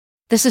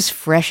This is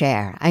Fresh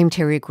Air. I'm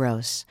Terry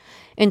Gross.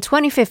 In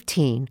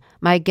 2015,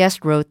 my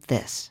guest wrote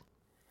this.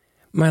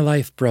 My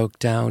life broke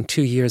down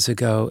 2 years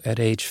ago at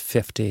age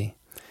 50,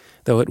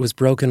 though it was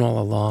broken all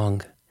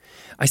along.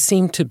 I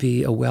seemed to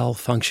be a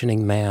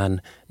well-functioning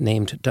man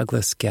named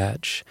Douglas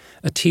Getch,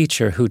 a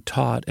teacher who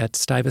taught at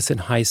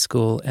Stuyvesant High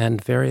School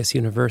and various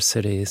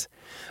universities,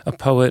 a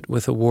poet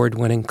with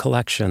award-winning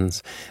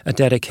collections, a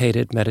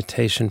dedicated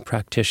meditation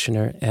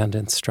practitioner and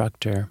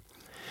instructor.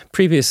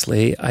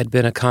 Previously, I'd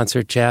been a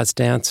concert jazz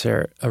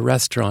dancer, a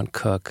restaurant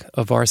cook,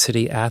 a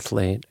varsity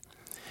athlete.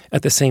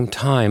 At the same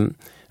time,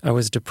 I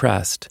was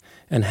depressed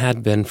and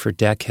had been for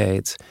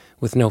decades,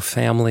 with no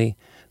family,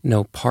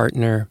 no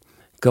partner,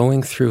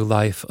 going through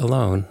life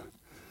alone.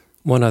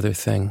 One other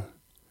thing,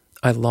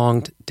 I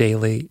longed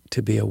daily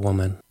to be a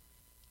woman.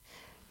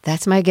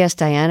 That's my guest,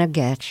 Diana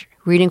Getch,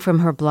 reading from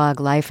her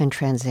blog Life in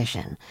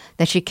Transition,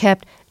 that she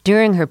kept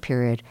during her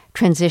period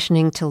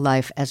transitioning to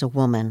life as a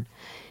woman.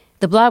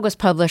 The blog was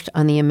published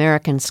on the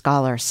American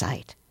Scholar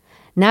site.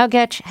 Now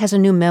Getch has a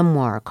new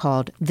memoir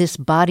called This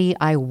Body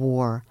I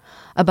Wore,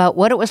 about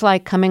what it was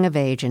like coming of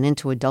age and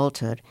into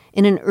adulthood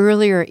in an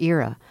earlier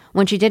era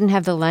when she didn't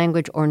have the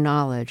language or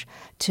knowledge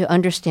to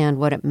understand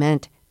what it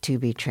meant to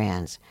be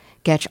trans.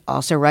 Getch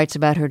also writes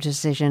about her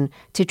decision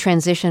to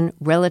transition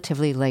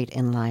relatively late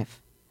in life.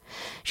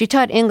 She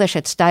taught English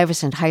at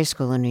Stuyvesant High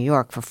School in New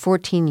York for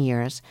 14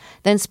 years,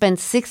 then spent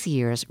 6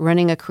 years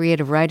running a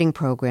creative writing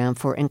program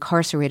for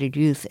incarcerated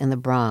youth in the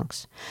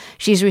Bronx.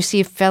 She's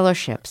received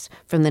fellowships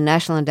from the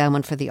National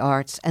Endowment for the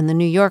Arts and the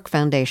New York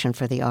Foundation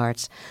for the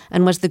Arts,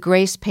 and was the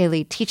Grace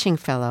Paley Teaching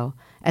Fellow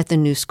at the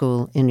New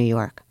School in New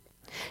York.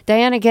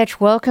 Diana Getch,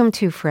 welcome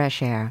to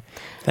Fresh Air.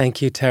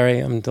 Thank you, Terry.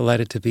 I'm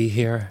delighted to be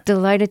here.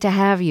 Delighted to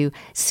have you.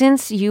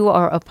 Since you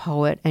are a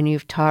poet and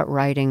you've taught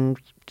writing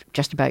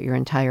just about your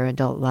entire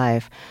adult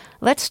life,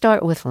 let's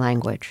start with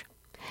language.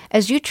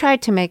 As you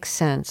tried to make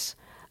sense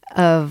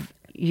of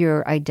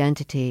your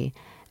identity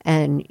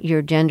and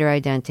your gender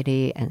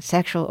identity and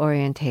sexual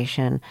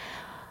orientation,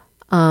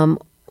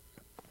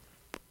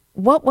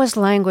 what was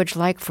language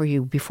like for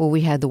you before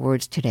we had the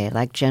words today,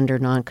 like gender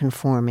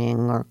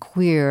nonconforming or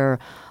queer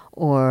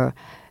or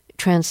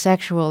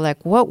transsexual?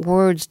 Like, what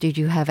words did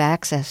you have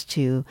access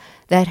to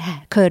that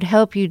could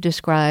help you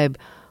describe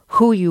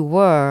who you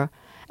were,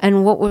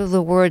 and what were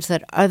the words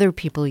that other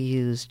people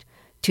used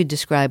to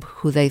describe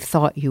who they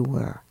thought you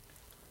were?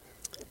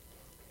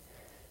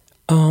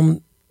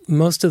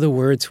 Most of the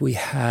words we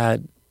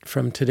had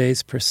from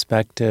today's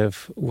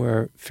perspective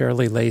were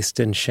fairly laced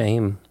in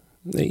shame.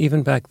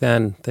 Even back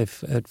then,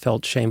 it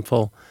felt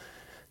shameful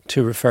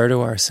to refer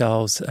to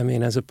ourselves. I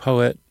mean, as a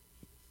poet,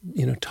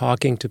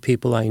 talking to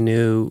people I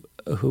knew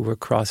who were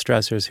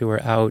cross-dressers, who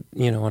were out,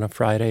 on a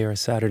Friday or a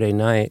Saturday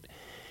night,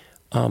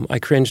 I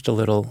cringed a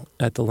little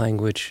at the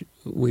language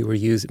we were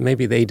using.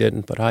 Maybe they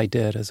didn't, but I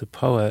did as a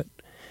poet.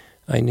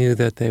 I knew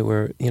that they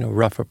were,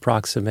 rough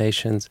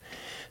approximations.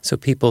 So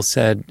people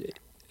said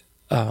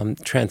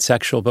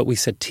transsexual, but we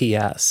said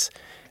TS.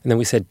 And then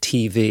we said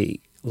TV,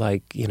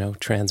 like,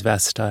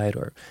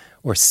 transvestite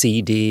or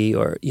CD,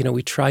 or,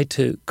 we tried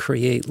to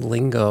create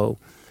lingo.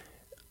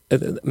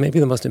 Maybe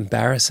the most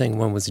embarrassing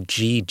one was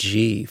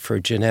GG for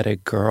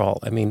genetic girl.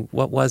 I mean,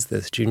 what was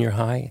this, junior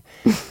high?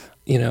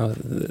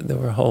 There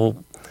were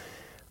whole,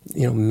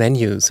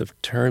 menus of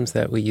terms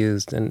that we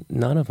used, and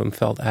none of them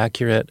felt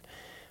accurate.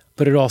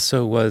 But it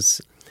also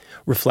was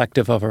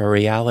reflective of our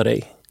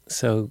reality.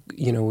 So,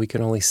 we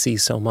could only see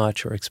so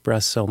much or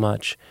express so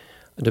much,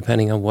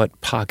 depending on what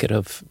pocket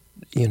of,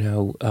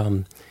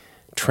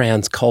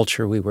 trans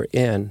culture we were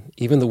in.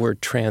 Even the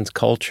word trans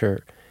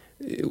culture,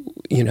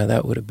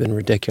 that would have been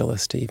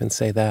ridiculous to even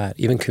say that.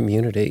 Even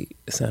community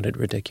sounded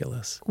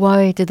ridiculous.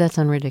 Why did that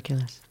sound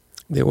ridiculous?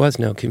 There was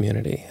no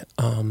community,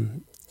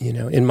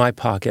 in my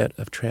pocket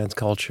of trans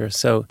culture.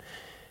 So,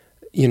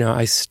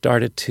 I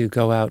started to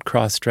go out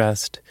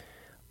cross-dressed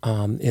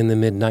in the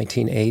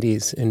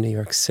mid-1980s in New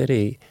York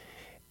City,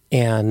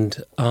 and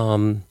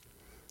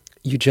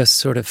you just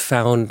sort of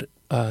found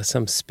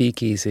some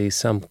speakeasy,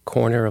 some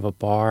corner of a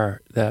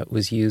bar that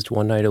was used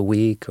one night a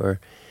week, or,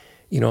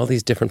 all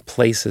these different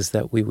places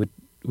that we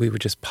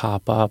would just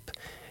pop up.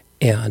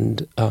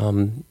 And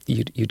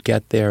you'd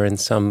get there in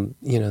some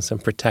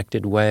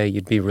protected way.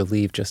 You'd be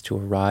relieved just to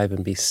arrive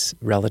and be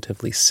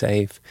relatively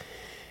safe.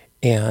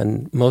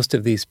 And most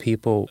of these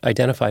people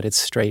identified as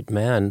straight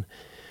men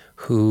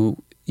who,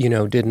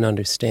 didn't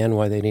understand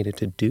why they needed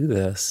to do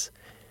this.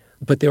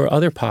 But there were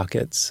other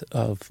pockets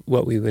of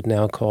what we would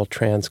now call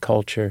trans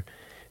culture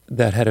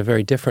that had a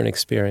very different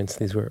experience.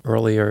 These were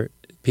earlier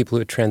people who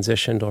had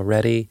transitioned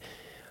already,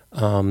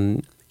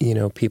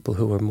 people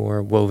who were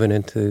more woven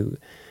into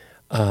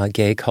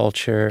gay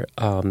culture,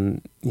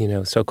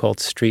 so-called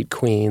street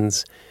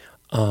queens,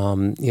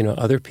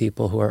 other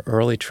people who are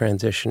early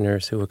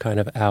transitioners who were kind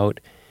of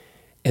out.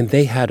 And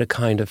they had a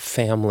kind of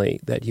family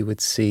that you would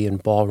see in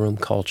ballroom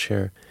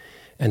culture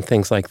and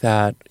things like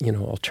that,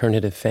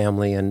 alternative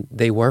family, and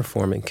they were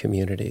forming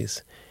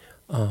communities.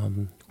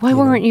 Why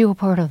weren't you a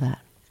part of that?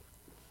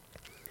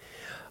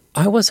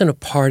 I wasn't a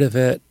part of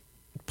it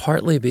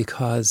partly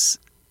because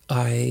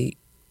I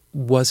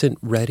wasn't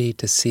ready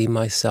to see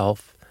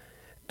myself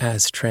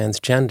as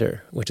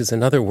transgender, which is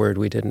another word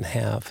we didn't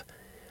have.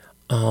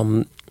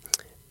 And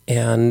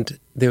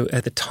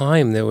at the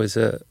time, there was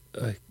a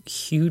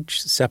huge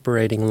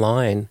separating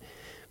line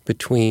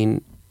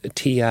between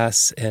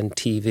TS and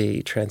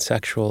TV,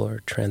 transsexual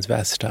or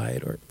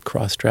transvestite or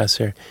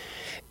crossdresser.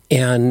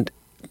 And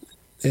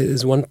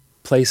there's one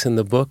place in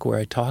the book where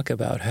I talk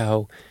about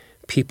how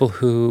people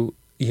who,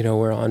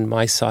 were on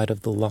my side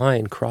of the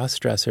line,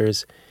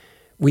 crossdressers,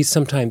 we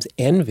sometimes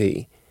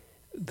envy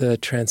the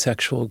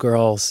transsexual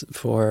girls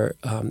for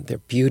their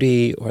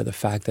beauty or the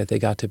fact that they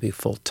got to be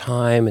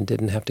full-time and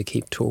didn't have to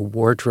keep tour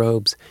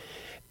wardrobes.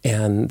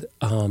 And,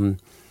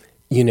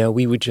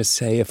 we would just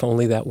say, if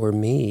only that were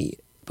me,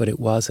 but it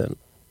wasn't.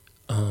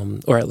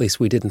 Or at least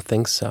we didn't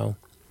think so.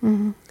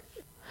 Mm-hmm.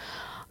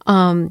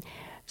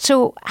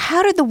 So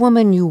how did the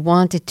woman you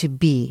wanted to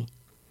be,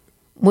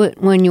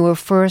 when you were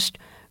first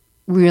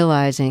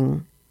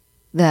realizing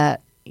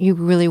that you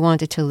really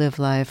wanted to live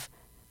life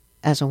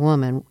as a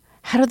woman,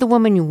 how did the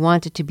woman you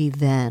wanted to be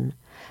then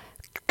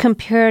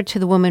compare to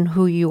the woman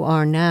who you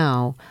are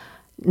now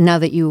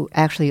that you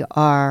actually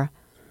are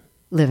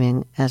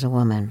living as a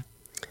woman?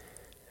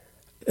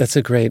 That's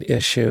a great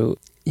issue.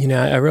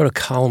 I wrote a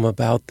column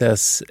about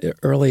this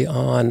early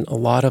on. A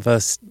lot of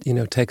us,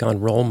 take on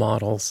role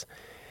models.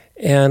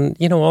 And,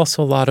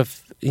 also a lot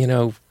of,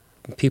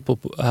 people,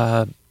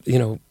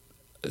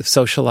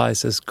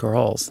 socialize as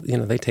girls.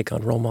 They take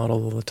on role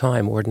models all the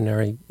time,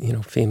 ordinary,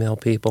 female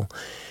people.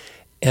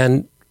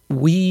 And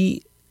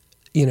we,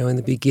 in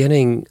the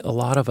beginning, a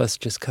lot of us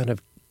just kind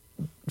of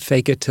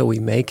fake it till we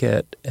make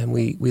it. And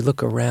we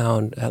look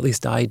around, at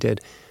least I did,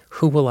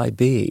 who will I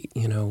be,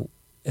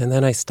 And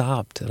then I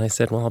stopped and I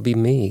said, well, I'll be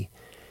me.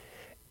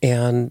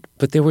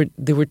 But there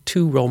were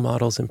two role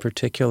models in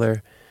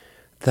particular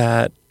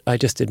that I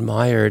just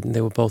admired, and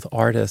they were both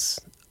artists.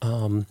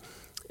 And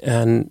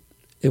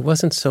it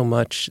wasn't so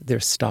much their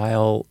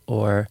style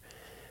or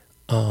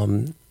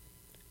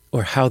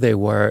how they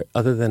were,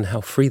 other than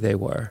how free they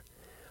were.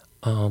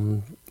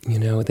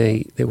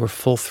 They were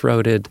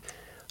full-throated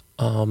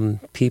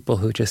people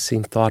who just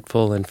seemed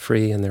thoughtful and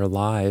free in their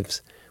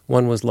lives.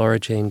 One was Laura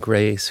Jane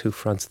Grace, who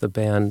fronts the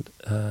band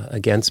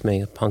Against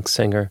Me, a punk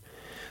singer,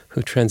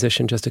 who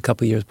transitioned just a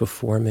couple years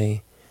before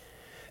me.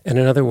 And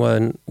another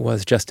one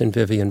was Justin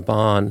Vivian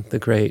Bond, the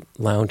great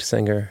lounge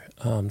singer,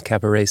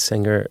 cabaret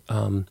singer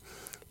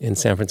in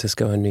San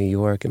Francisco and New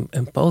York.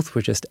 And both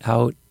were just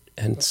out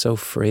and so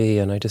free,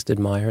 and I just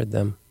admired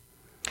them.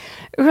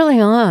 Early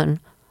on,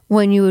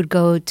 when you would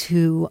go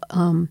to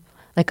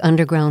like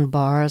underground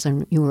bars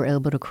and you were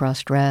able to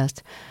cross-dress,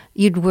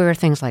 you'd wear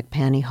things like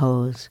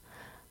pantyhose.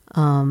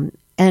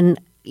 And,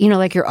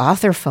 like your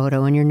author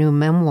photo in your new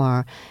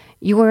memoir,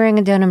 you're wearing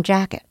a denim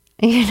jacket.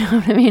 You know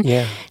what I mean?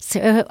 Yeah.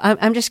 So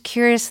I'm just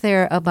curious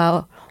there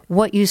about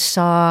what you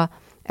saw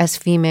as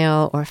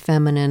female or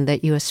feminine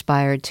that you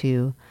aspired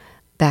to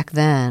back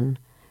then,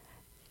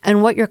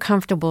 and what you're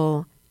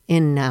comfortable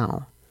in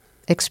now,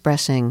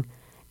 expressing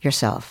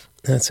yourself.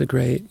 That's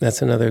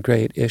another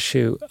great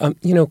issue.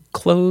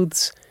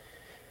 Clothes,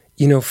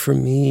 for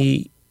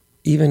me,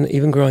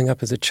 even growing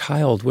up as a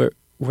child, were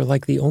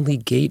like the only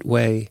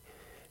gateway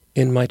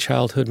in my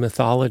childhood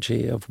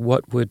mythology of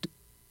what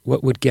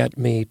would get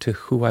me to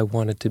who I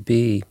wanted to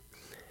be.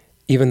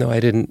 Even though I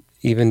didn't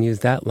even use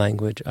that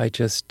language, I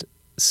just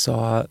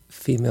saw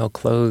female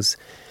clothes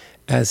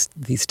as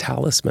these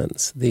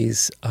talismans,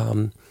 these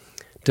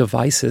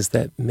devices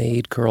that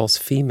made girls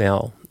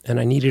female. And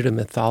I needed a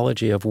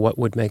mythology of what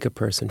would make a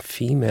person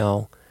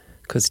female,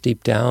 because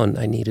deep down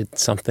I needed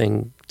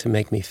something to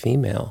make me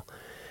female.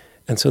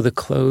 And so the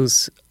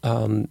clothes,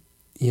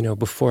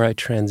 before I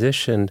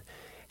transitioned,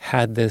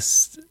 had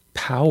this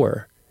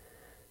power.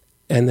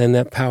 And then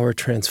that power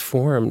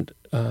transformed,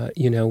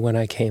 when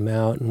I came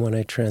out and when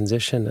I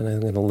transitioned, and I'm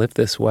going to live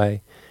this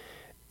way.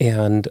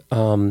 And,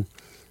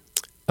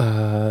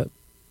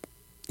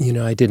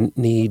 I didn't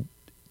need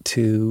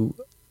to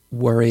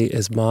worry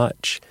as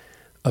much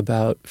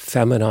about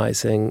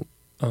feminizing.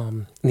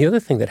 The other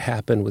thing that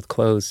happened with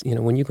clothes,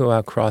 when you go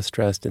out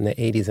cross-dressed in the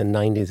 80s and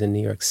 90s in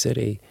New York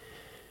City,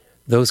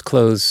 those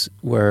clothes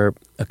were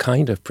a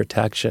kind of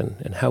protection,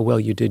 and how well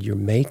you did your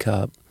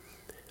makeup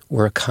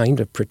were a kind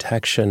of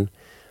protection.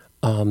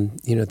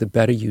 The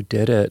better you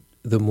did it,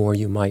 the more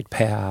you might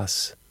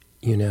pass,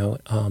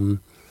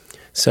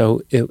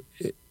 So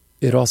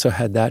it also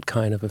had that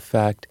kind of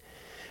effect.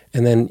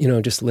 And then,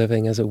 just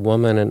living as a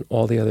woman and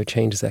all the other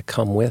changes that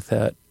come with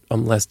it,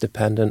 I'm less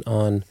dependent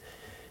on,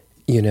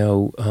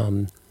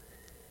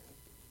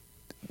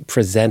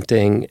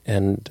 presenting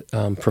and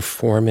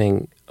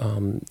performing,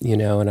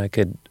 and I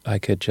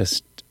could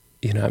just,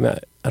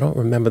 I don't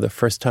remember the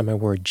first time I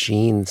wore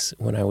jeans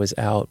when I was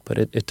out, but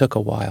it took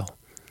a while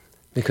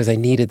because I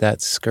needed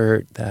that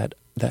skirt, that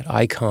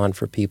icon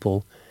for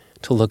people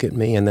to look at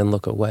me and then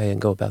look away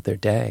and go about their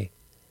day.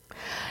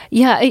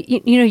 Yeah,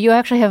 you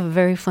actually have a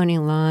very funny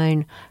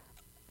line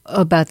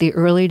about the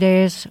early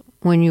days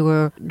when you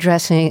were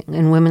dressing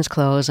in women's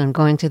clothes and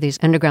going to these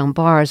underground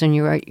bars, and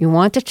you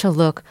wanted to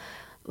look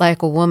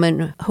like a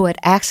woman who had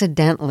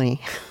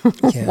accidentally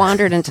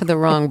wandered into the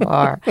wrong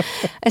bar.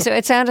 And so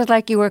it sounded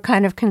like you were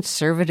kind of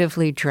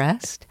conservatively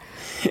dressed.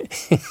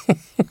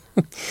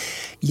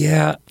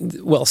 Yeah,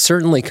 well,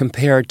 certainly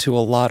compared to a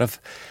lot of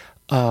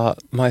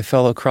my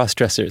fellow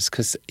cross-dressers,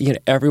 because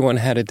everyone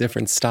had a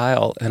different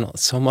style, and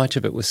so much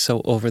of it was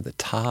so over the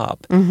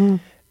top. Mm-hmm.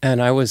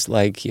 And I was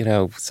like,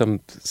 some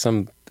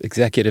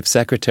executive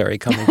secretary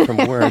coming from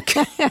work.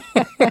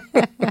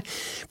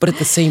 But at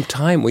the same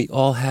time, we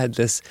all had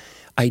this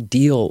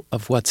ideal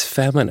of what's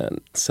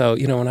feminine. So,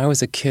 when I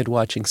was a kid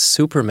watching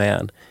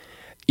Superman,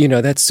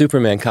 that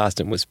Superman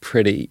costume was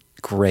pretty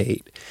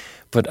great.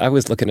 But I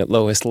was looking at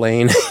Lois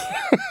Lane.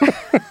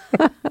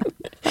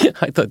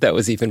 I thought that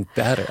was even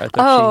better. I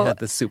thought she had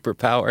the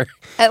superpower.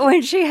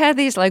 When she had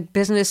these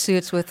business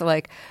suits with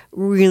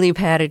really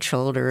padded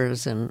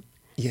shoulders and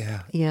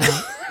yeah.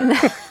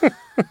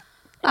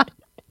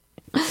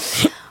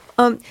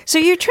 So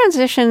you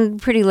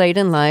transitioned pretty late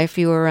in life.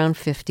 You were around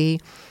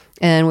 50,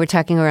 and we're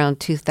talking around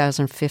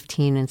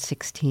 2015 and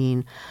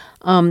 16.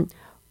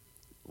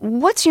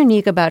 What's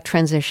unique about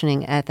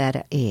transitioning at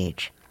that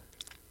age?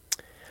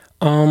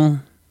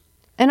 And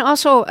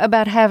also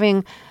about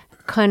having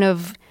kind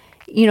of,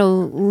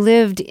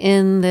 lived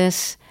in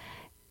this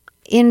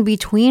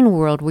in-between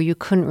world where you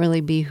couldn't really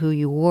be who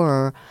you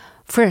were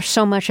for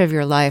so much of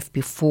your life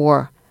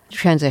before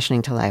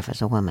transitioning to life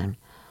as a woman.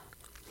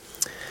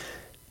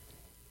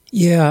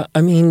 Yeah,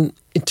 in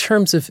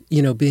terms of,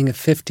 being a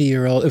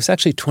 50-year-old, it was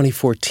actually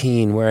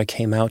 2014 where I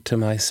came out to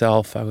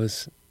myself. I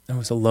was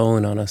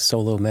alone on a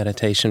solo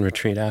meditation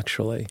retreat,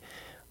 actually.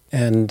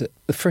 And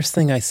the first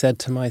thing I said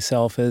to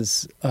myself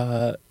is,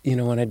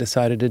 when I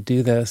decided to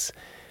do this,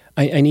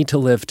 I need to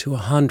live to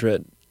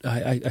 100.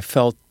 I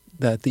felt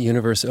that the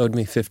universe owed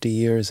me 50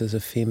 years as a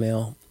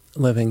female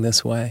living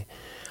this way.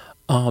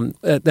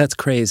 That's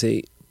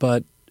crazy,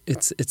 but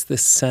it's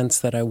this sense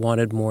that I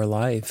wanted more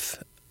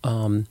life.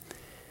 And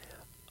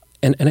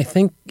I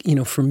think,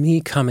 for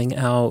me coming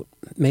out,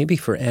 maybe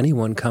for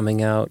anyone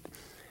coming out,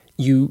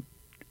 you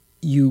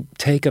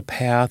take a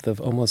path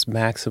of almost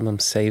maximum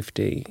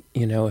safety.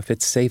 If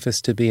it's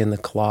safest to be in the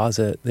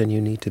closet, then you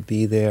need to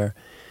be there.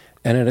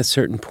 And at a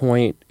certain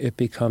point, it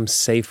becomes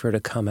safer to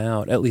come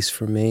out, at least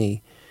for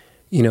me.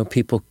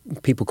 People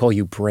call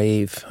you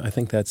brave. I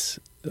think that's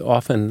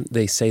often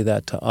they say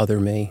that to other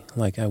me,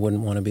 like, I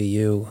wouldn't want to be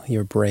you,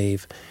 you're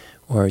brave,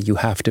 or you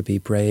have to be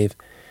brave.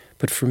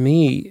 But for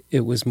me,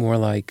 it was more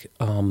like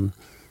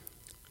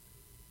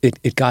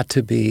it got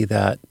to be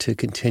that to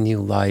continue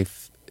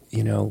life,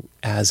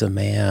 as a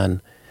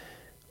man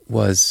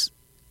was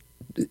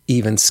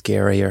even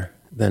scarier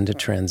than to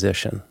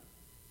transition.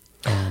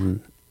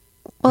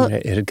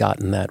 It had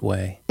gotten that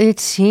way. It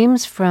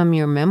seems from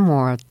your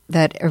memoir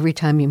that every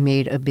time you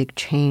made a big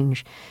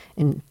change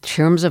in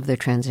terms of the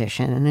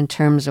transition and in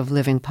terms of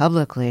living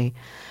publicly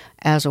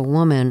as a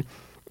woman,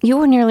 you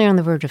were nearly on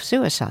the verge of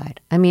suicide.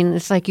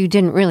 It's like you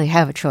didn't really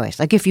have a choice.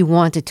 Like, if you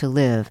wanted to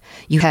live,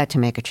 you had to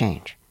make a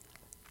change.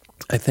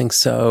 I think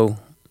so.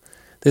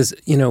 There's,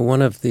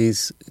 one of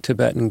these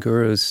Tibetan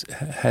gurus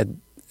had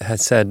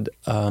said,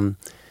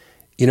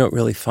 you don't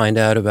really find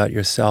out about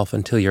yourself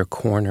until you're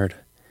cornered.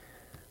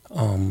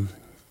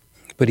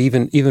 But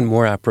even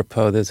more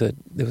apropos,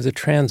 there was a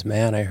trans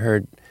man I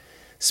heard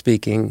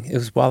speaking. It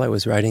was while I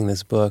was writing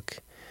this book,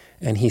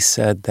 and he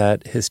said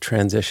that his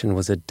transition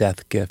was a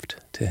death gift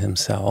to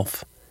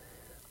himself.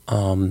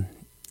 And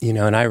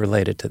I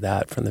related to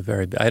that from the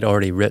very. I'd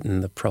already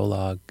written the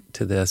prologue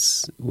to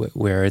this,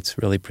 where it's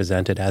really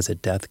presented as a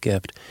death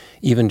gift,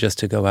 even just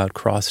to go out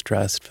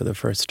cross-dressed for the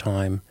first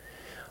time.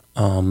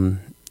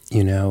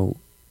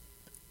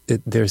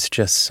 There's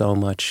just so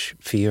much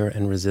fear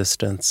and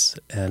resistance,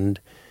 and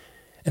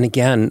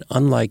again,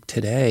 unlike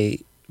today,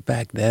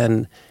 back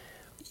then,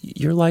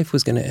 your life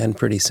was going to end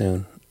pretty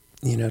soon.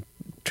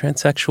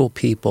 Transsexual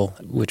people,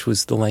 which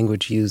was the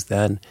language used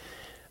then,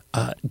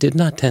 did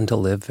not tend to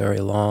live very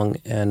long,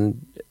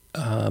 and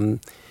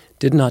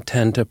did not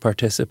tend to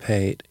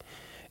participate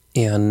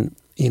in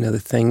the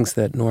things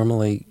that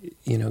normally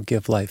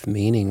give life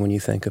meaning when you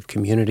think of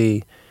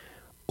community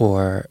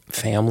or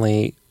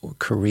family or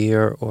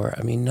career, or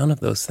none of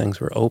those things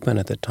were open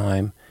at the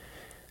time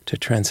to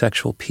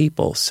transsexual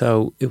people.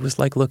 So it was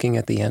like looking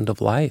at the end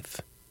of life.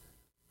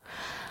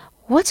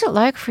 What's it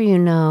like for you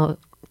now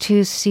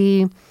to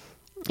see,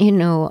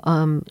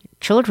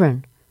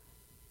 children,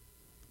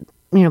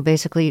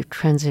 basically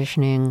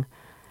transitioning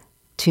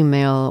to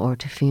male or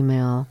to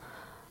female,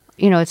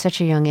 at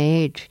such a young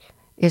age?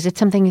 Is it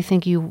something you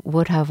think you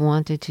would have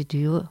wanted to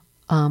do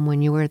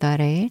when you were that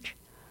age?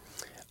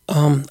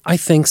 I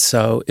think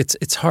so.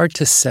 It's hard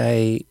to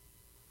say,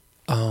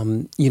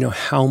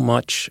 how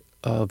much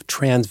of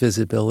trans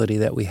visibility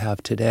that we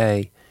have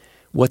today,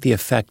 what the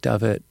effect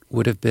of it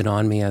would have been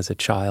on me as a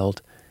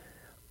child.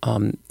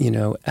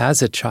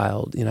 As a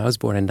child, I was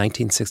born in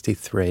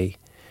 1963,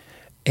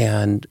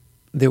 and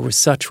there were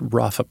such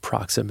rough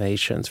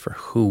approximations for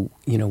who,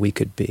 we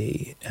could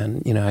be.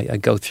 And, I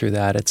go through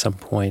that at some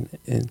point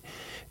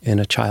in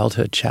a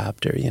childhood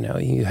chapter.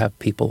 You have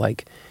people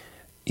like,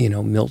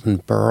 Milton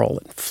Berle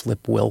and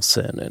Flip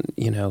Wilson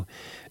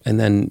and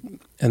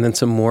then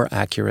some more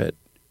accurate,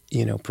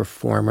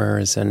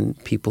 performers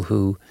and people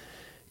who,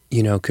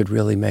 could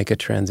really make a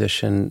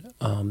transition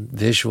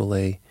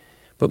visually.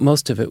 But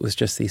most of it was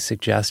just these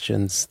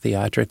suggestions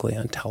theatrically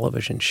on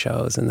television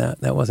shows, and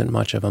that wasn't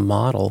much of a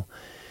model.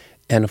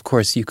 And of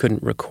course, you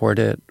couldn't record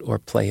it or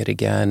play it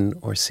again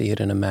or see it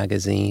in a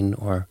magazine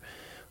or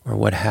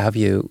what have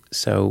you.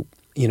 So,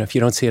 if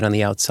you don't see it on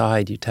the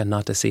outside, you tend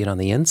not to see it on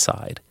the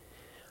inside.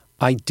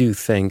 I do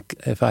think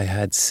if I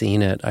had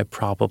seen it, I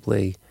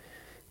probably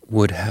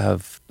would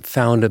have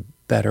found a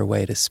better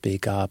way to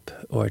speak up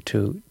or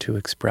to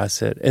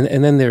express it.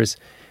 And then there's,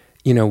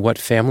 what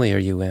family are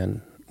you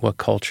in? What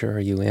culture are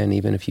you in,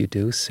 even if you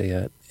do see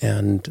it?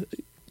 And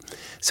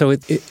so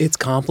it's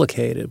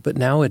complicated. But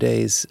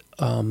nowadays,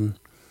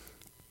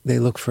 they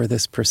look for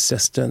this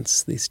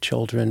persistence, these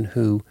children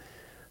who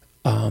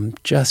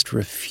just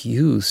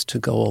refuse to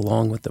go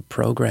along with the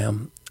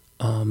program,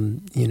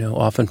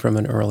 often from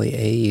an early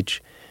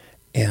age.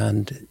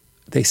 And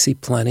they see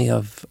plenty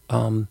of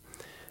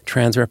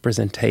trans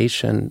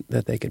representation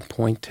that they can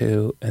point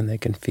to and they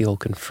can feel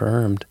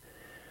confirmed.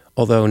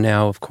 Although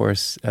now, of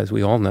course, as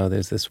we all know,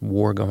 there's this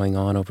war going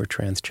on over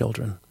trans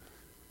children.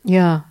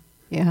 Yeah.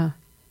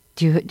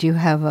 Do you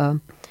have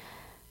a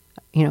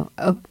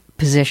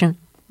position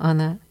on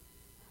that?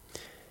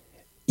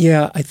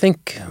 Yeah, I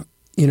think,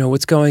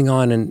 what's going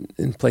on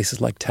in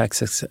places like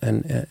Texas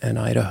and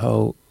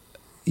Idaho,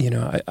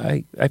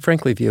 I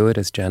frankly view it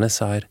as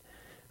genocide.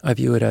 I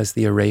view it as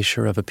the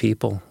erasure of a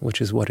people,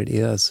 which is what it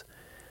is.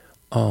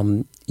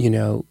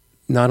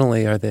 Not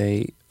only are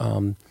they,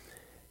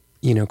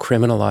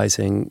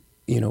 criminalizing,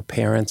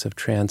 parents of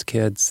trans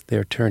kids,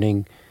 they're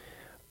turning,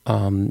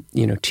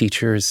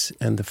 teachers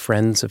and the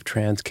friends of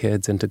trans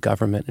kids into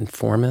government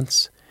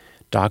informants.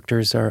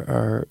 Doctors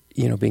are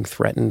being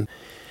threatened.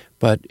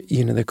 But,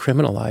 they're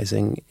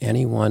criminalizing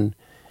anyone,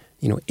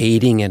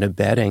 aiding and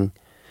abetting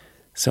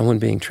someone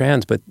being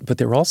trans. But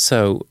they're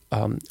also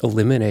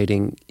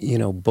eliminating,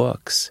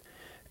 books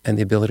and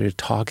the ability to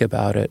talk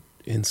about it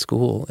in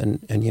school. And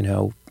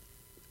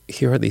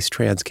here are these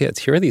trans kids.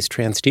 Here are these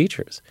trans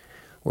teachers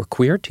or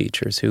queer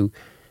teachers who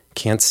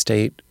can't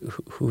state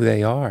who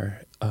they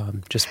are,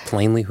 just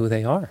plainly who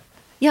they are.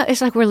 Yeah,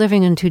 it's like we're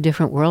living in two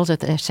different worlds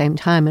at the same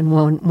time. In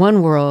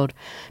one world,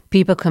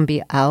 people can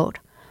be out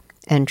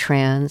and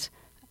trans,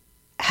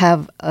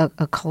 have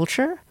a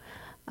culture,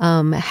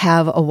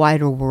 have a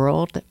wider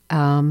world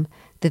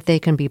that they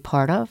can be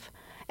part of.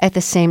 At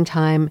the same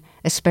time,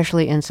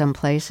 especially in some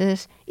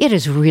places, it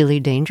is really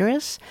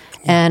dangerous.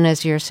 Yeah. And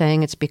as you're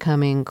saying, it's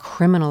becoming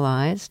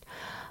criminalized.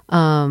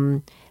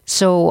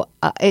 So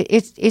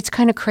it's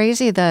kind of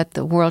crazy that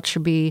the world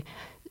should be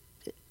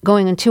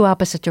going in two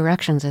opposite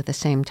directions at the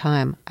same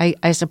time.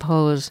 I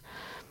suppose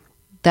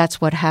that's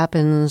what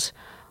happens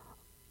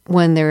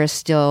when there is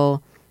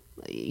still,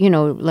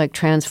 like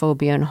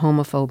transphobia and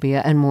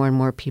homophobia, and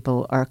more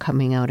people are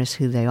coming out as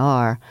who they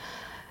are.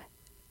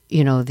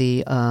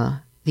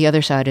 The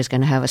other side is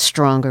going to have a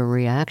stronger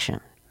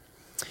reaction.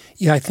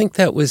 Yeah, I think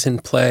that was in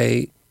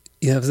play.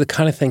 It was the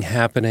kind of thing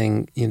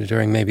happening,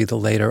 during maybe the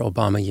later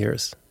Obama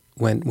years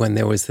when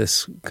there was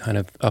this kind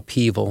of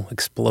upheaval,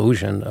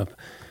 explosion of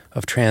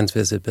trans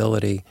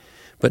visibility.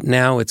 But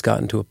now it's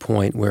gotten to a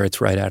point where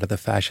it's right out of the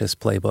fascist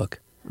playbook.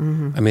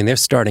 Mm-hmm. I mean, they're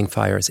starting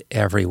fires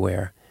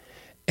everywhere.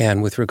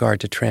 And with regard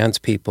to trans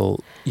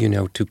people,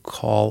 to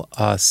call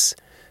us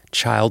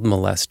child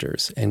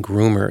molesters and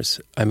groomers,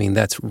 I mean,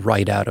 that's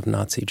right out of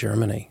Nazi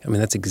Germany. I mean,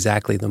 that's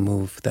exactly the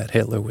move that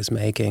Hitler was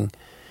making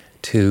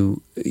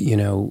to,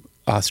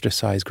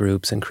 ostracize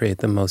groups and create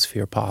the most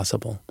fear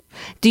possible.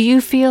 Do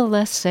you feel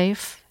less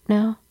safe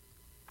now?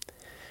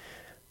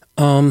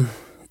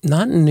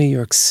 Not in New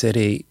York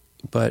City,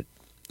 but,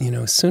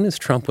 as soon as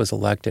Trump was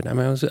elected, I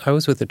mean, I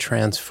was with a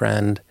trans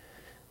friend,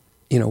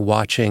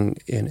 watching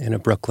in a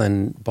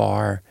Brooklyn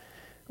bar.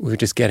 We were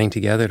just getting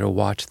together to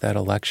watch that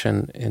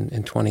election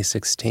in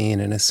 2016.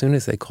 And as soon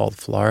as they called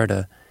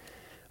Florida,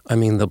 I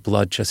mean, the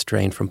blood just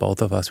drained from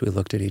both of us. We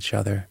looked at each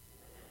other.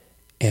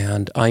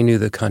 And I knew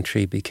the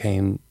country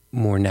became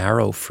more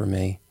narrow for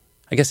me.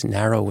 I guess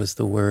narrow was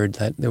the word,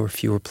 that there were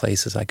fewer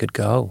places I could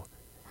go.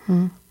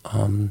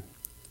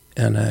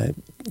 There's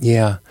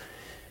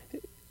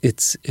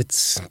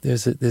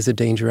a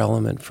danger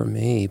element for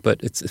me,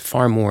 but it's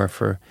far more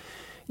for,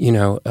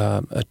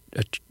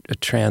 a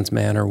trans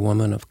man or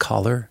woman of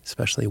color,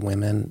 especially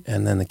women,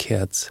 and then the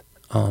kids.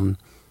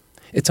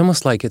 It's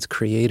almost like it's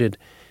created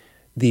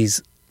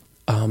these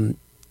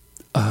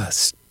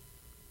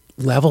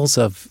levels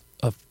of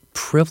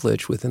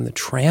privilege within the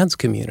trans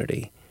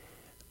community.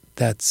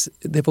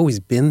 They've always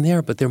been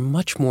there, but they're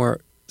much more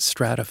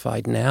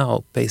stratified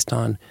now based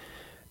on,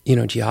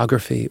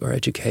 geography or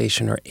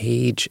education or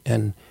age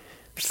and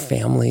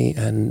family.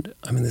 And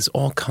I mean, there's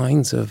all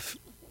kinds of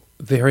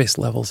various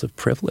levels of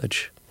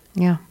privilege.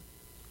 Yeah.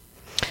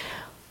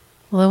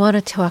 Well, I want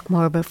to talk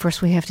more, but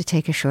first we have to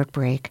take a short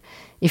break.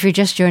 If you're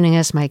just joining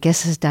us, my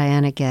guest is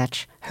Diana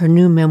Getch. Her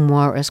new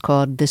memoir is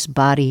called This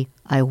Body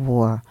I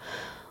Wore.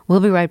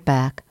 We'll be right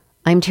back.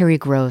 I'm Terry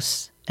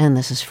Gross, and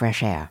this is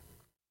Fresh Air.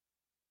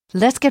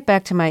 Let's get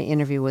back to my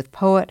interview with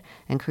poet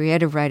and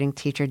creative writing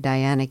teacher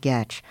Diana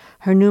Getch.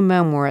 Her new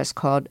memoir is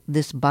called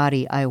This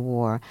Body I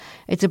Wore.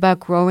 It's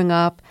about growing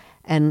up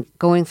and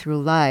going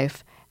through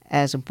life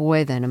as a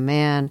boy, then a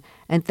man,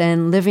 and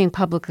then living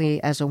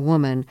publicly as a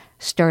woman,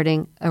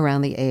 starting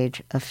around the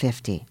age of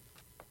 50.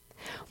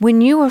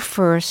 When you were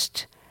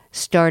first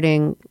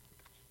starting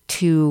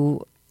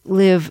to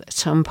live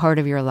some part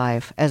of your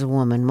life as a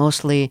woman,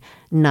 mostly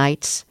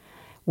nights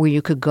where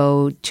you could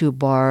go to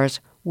bars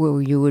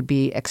where you would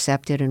be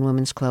accepted in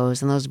women's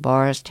clothes, and those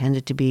bars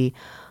tended to be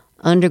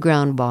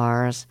underground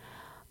bars.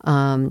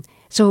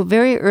 So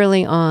very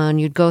early on,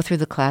 you'd go through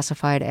the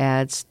classified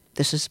ads,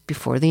 this is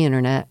before the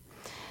internet,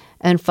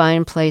 and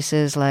find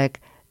places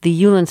like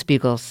the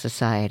Eulenspiegel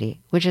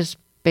Society, which is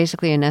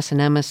basically an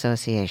S&M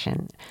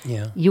association.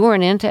 Yeah. You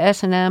weren't into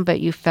S&M, but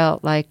you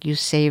felt like you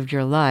saved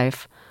your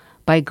life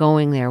by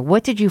going there.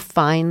 What did you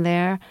find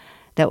there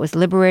that was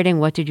liberating?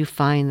 What did you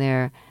find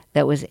there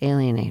that was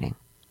alienating?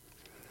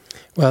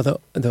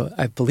 Well,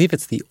 I believe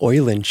it's the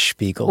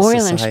Eulenspiegel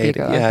Society.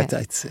 Okay. Yeah,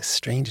 it's a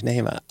strange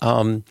name.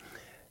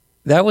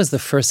 That was the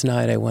first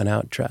night I went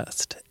out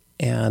dressed.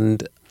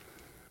 And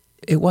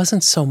it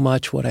wasn't so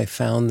much what I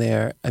found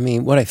there. I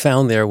mean, what I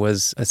found there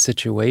was a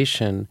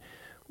situation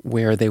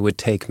where they would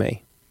take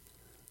me.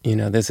 You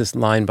know, there's this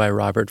line by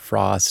Robert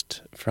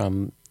Frost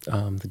from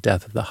The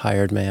Death of the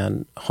Hired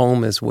Man.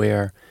 Home is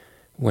where,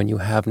 when you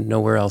have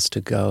nowhere else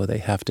to go, they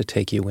have to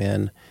take you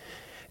in.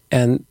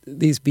 And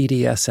these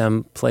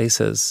BDSM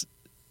places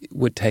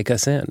would take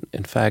us in.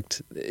 In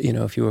fact, you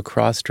know, if you were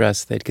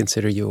cross-dressed, they'd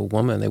consider you a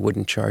woman. They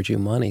wouldn't charge you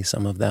money,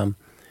 some of them,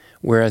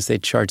 whereas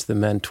they'd charge the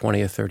men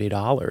 $20 or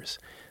 $30.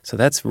 So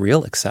that's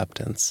real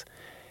acceptance.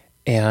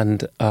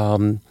 And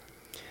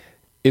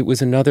it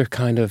was another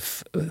kind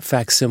of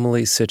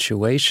facsimile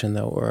situation,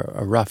 though, or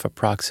a rough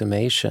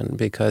approximation,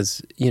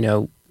 because, you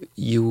know,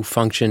 you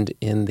functioned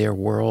in their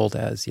world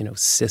as, you know,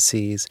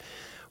 sissies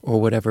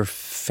or whatever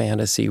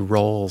fantasy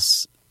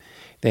roles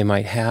they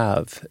might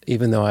have,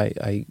 even though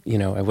I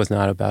was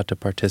not about to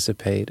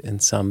participate in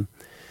some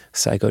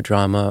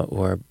psychodrama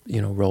or,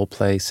 you know, role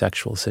play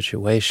sexual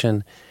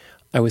situation.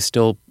 I was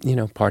still, you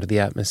know, part of the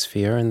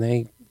atmosphere, and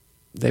they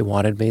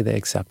wanted me, they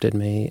accepted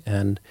me,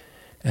 and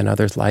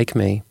others like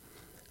me.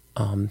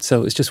 So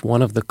it was just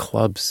one of the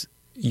clubs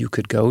you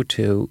could go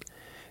to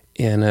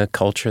in a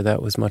culture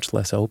that was much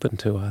less open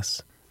to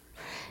us.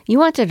 You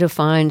wanted to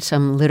find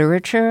some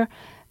literature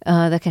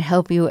that could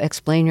help you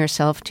explain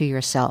yourself to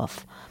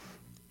yourself.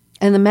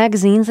 And the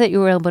magazines that you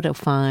were able to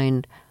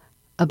find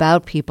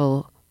about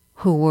people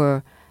who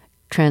were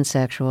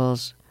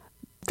transsexuals,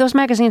 those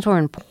magazines were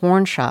in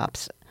porn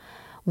shops.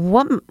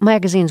 What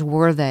magazines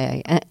were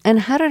they? And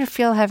how did it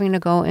feel having to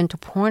go into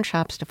porn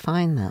shops to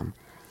find them?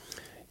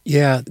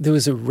 Yeah, there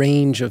was a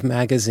range of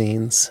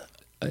magazines,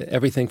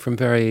 everything from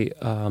very,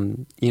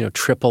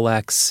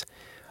 XXX,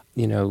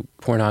 you know,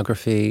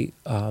 pornography,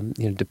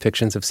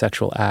 depictions of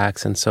sexual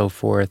acts and so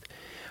forth,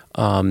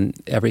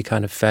 every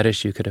kind of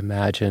fetish you could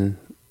imagine,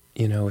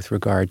 you know, with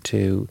regard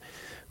to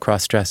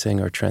cross-dressing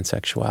or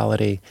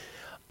transsexuality.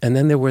 And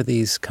then there were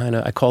these kind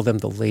of, I call them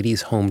the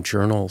ladies' home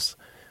journals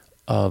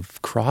of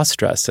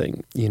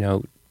cross-dressing, you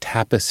know,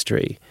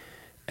 Tapestry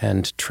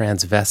and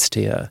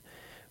Transvestia,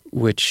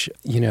 which,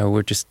 you know,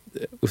 were just,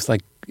 it was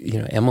like, you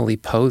know, Emily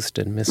Post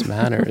and Miss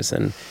Manners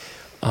and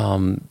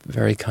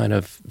very kind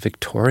of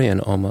Victorian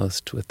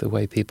almost with the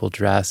way people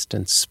dressed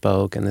and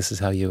spoke, and this is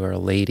how you are a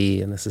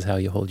lady, and this is how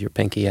you hold your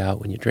pinky out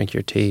when you drink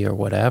your tea or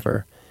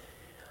whatever.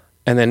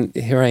 And then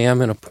here I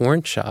am in a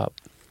porn shop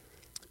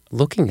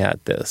looking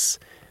at this.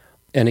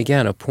 And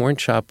again, a porn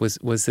shop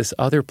was this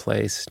other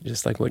place,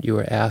 just like what you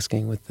were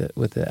asking with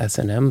the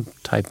S&M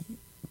type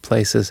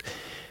places.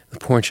 The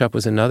porn shop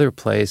was another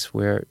place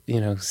where, you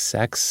know,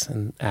 sex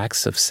and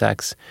acts of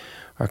sex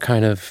are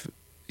kind of,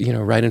 you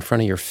know, right in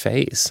front of your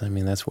face. I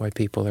mean, that's why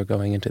people are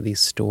going into these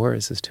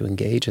stores, is to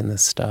engage in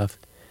this stuff.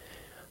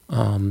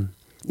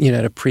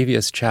 At a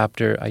previous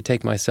chapter, I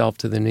take myself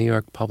to the New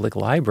York Public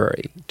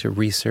Library to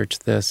research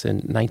this in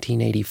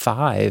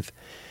 1985,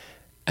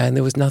 and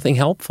there was nothing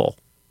helpful.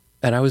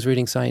 And I was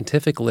reading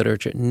scientific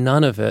literature.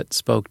 None of it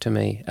spoke to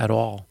me at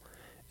all.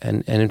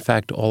 And in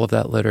fact, all of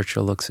that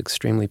literature looks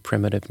extremely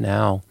primitive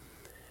now.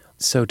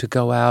 So to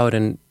go out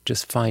and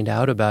just find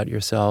out about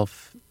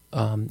yourself,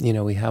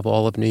 we have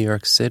all of New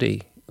York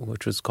City,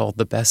 which was called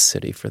the best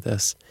city for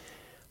this,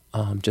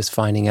 just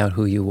finding out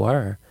who you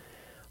were.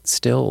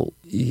 Still,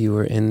 you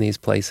were in these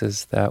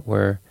places that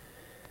were,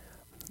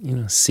 you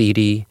know,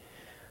 seedy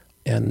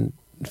and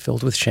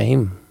filled with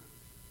shame.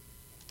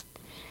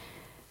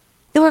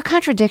 There were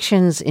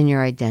contradictions in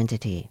your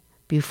identity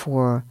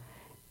before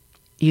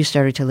you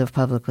started to live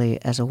publicly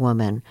as a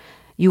woman.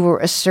 You were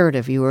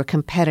assertive, you were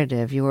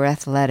competitive, you were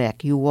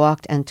athletic, you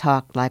walked and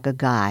talked like a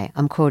guy.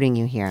 I'm quoting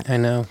you here. I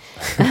know.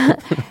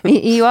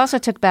 You also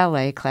took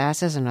ballet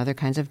classes and other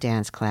kinds of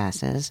dance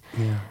classes.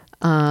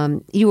 Yeah.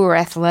 You were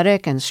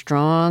athletic and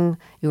strong.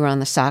 You were on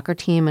the soccer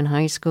team in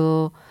high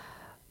school.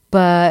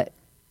 But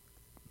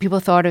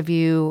people thought of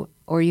you,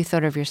 or you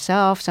thought of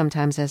yourself,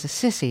 sometimes as a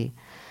sissy.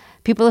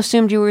 People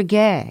assumed you were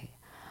gay.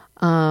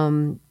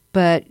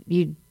 But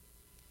you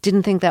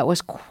didn't think that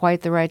was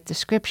quite the right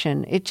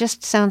description. It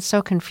just sounds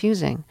so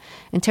confusing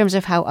in terms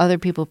of how other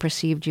people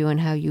perceived you and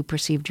how you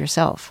perceived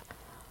yourself.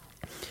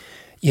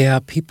 Yeah,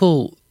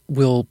 people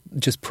will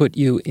just put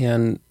you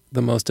in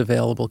the most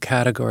available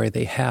category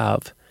they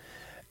have.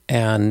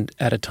 And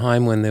at a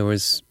time when there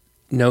was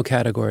no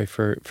category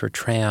for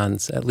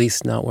trans, at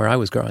least not where I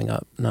was growing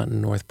up, not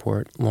in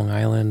Northport, Long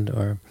Island,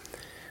 or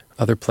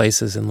other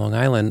places in Long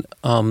Island,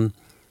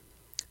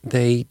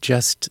 they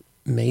just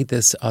made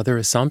this other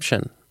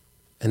assumption.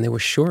 And they were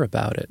sure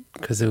about it,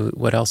 because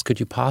what else could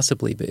you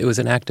possibly be? It was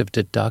an act of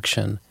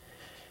deduction.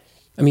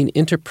 I mean,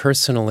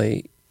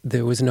 interpersonally,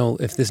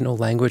 if there's no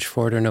language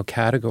for it or no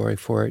category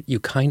for it, you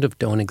kind of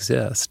don't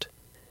exist.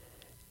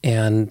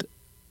 And,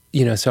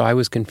 so I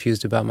was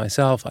confused about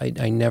myself.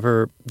 I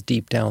never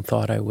deep down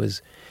thought I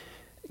was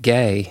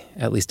gay,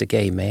 at least a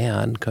gay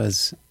man,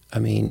 because,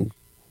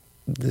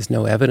 there's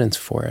no evidence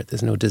for it.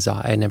 There's no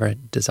desire. I never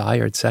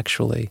desired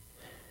sexually,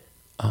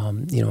 a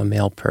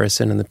male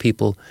person. And the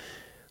people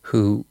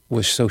who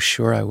was so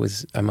sure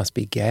I must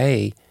be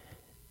gay,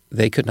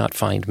 they could not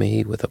find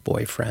me with a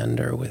boyfriend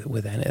or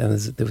with any,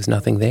 there was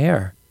nothing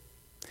there.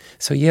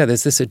 So yeah,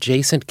 there's this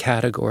adjacent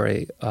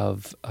category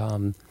of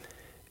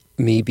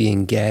me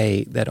being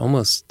gay that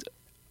almost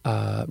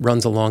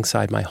runs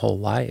alongside my whole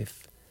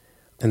life.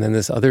 And then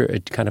this other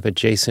kind of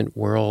adjacent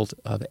world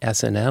of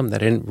S&M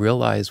that I didn't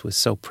realize was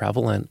so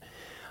prevalent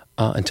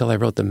until I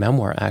wrote the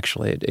memoir,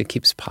 actually. It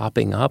keeps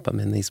popping up.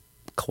 I'm in these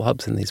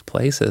clubs and these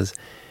places.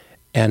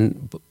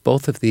 And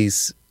both of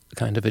these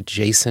kind of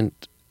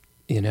adjacent,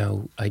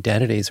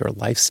 identities or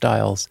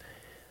lifestyles,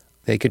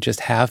 they could just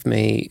have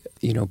me,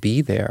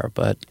 be there,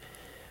 but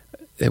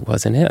it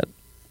wasn't it.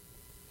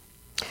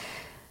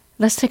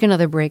 Let's take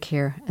another break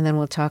here, and then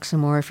we'll talk some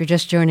more. If you're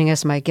just joining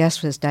us, my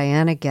guest was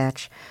Diana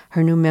Getch.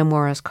 Her new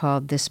memoir is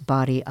called This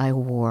Body I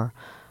Wore.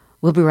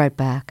 We'll be right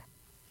back.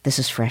 This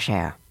is Fresh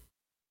Air.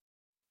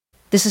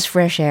 This is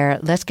Fresh Air.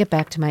 Let's get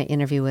back to my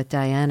interview with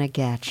Diana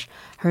Getch.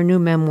 Her new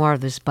memoir,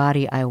 This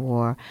Body I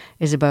Wore,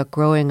 is about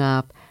growing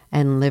up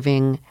and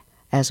living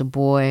as a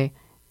boy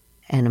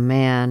and a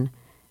man,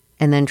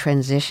 and then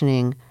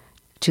transitioning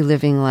to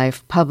living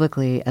life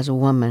publicly as a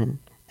woman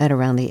at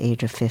around the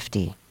age of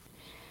 50.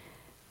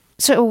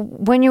 So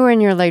when you were in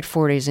your late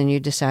 40s and you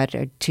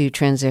decided to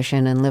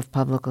transition and live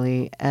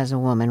publicly as a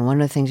woman,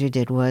 one of the things you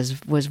did was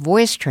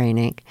voice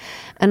training.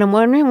 And I'm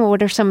wondering,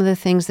 what are some of the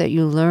things that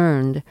you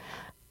learned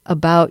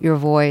about your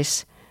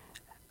voice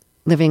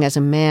living as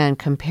a man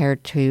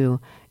compared to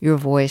your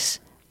voice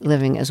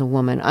living as a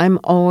woman? I'm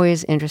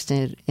always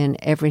interested in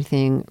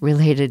everything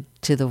related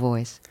to the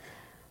voice.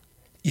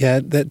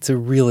 Yeah, that's a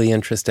really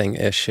interesting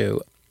issue.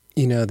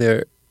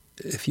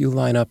 If you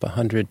line up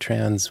 100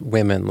 trans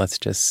women, let's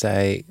just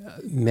say,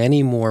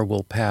 many more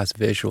will pass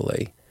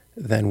visually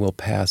than will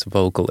pass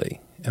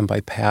vocally. And by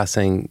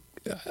passing,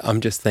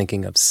 I'm just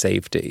thinking of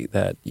safety,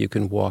 that you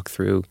can walk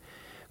through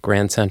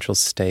Grand Central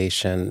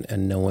Station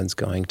and no one's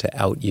going to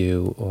out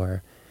you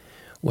or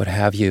what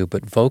have you.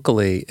 But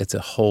vocally, it's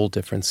a whole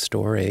different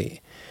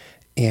story.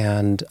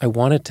 And I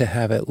wanted to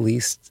have at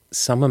least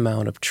some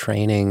amount of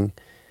training,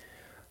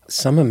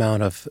 some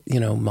amount of,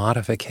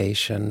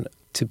 modification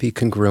to be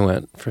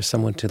congruent, for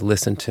someone to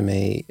listen to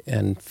me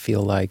and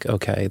feel like,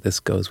 okay, this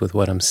goes with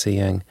what I'm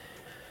seeing.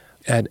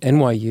 At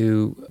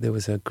NYU, there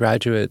was a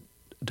graduate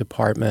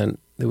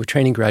department. They were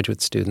training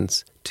graduate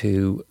students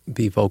to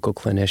be vocal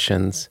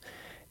clinicians.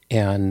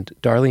 And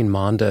Darlene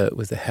Monda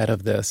was the head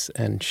of this,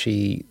 and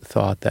she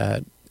thought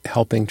that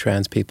helping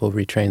trans people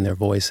retrain their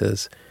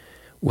voices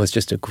was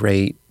just a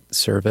great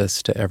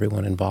service to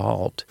everyone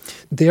involved.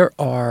 There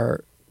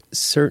are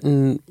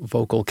certain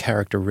vocal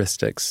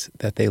characteristics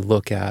that they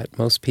look at.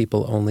 Most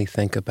people only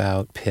think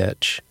about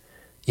pitch.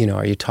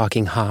 Are you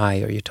talking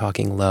high? Are you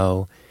talking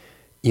low?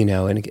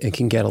 And it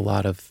can get a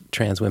lot of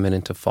trans women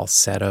into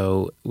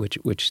falsetto,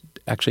 which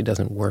actually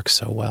doesn't work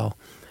so well.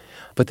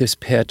 But there's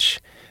pitch,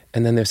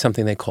 and then there's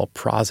something they call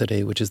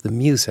prosody, which is the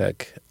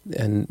music.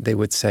 And they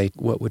would say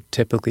what would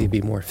typically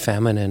be more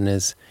feminine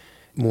is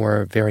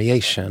more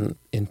variation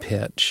in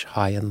pitch,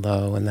 high and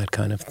low, and that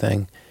kind of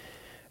thing.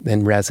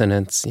 Then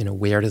resonance,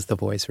 where does the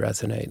voice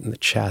resonate? In the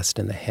chest,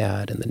 in the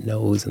head, in the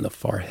nose, in the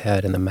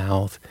forehead, in the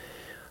mouth,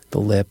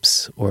 the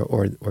lips,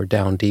 or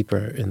down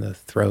deeper in the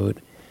throat.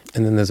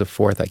 And then there's a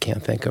fourth I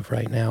can't think of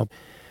right now.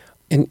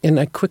 And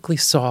I quickly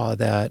saw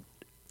that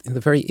the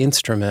very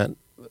instrument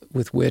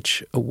with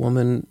which a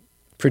woman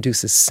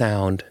produces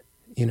sound,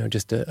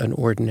 just an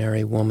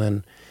ordinary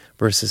woman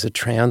versus a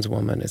trans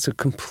woman, it's a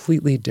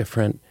completely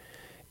different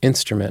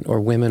instrument, or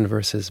women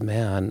versus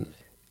man.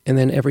 And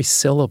then every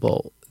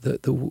syllable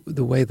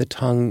the way the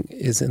tongue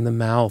is in the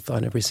mouth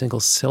on every single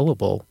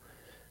syllable,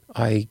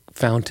 I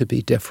found to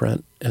be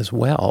different as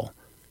well.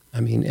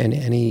 I mean, and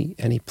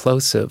any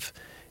plosive,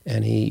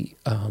 any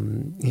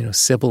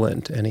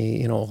sibilant,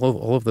 any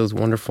all of those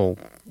wonderful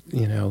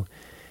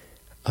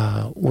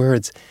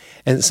words,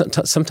 and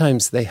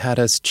sometimes they had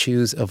us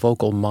choose a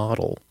vocal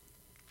model,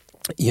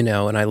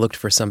 and I looked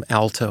for some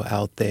alto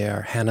out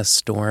there. Hannah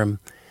Storm,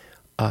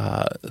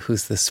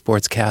 who's the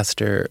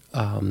sportscaster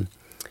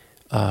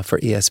for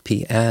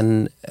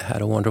ESPN,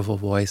 had a wonderful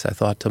voice, I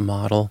thought, to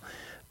model.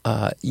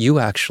 You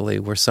actually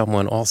were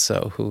someone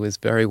also who is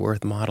very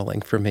worth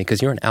modeling for me,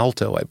 because you're an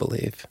alto, I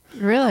believe.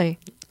 Really?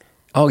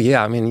 Oh,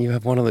 yeah. I mean, you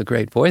have one of the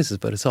great voices,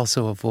 but it's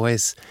also a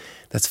voice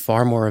that's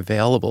far more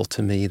available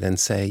to me than,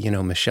 say,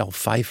 Michelle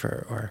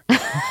Pfeiffer or...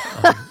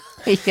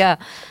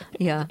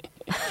 Yeah.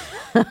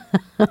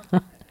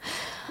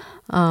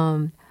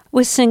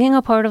 Was singing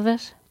a part of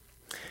this?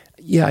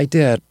 Yeah, I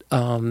did.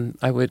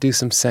 I would do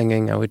some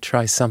singing. I would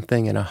try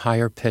something in a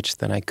higher pitch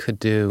than I could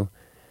do,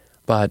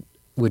 but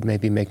would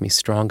maybe make me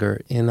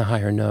stronger in the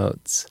higher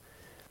notes.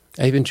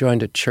 I even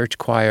joined a church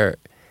choir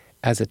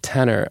as a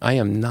tenor. I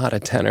am not a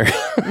tenor.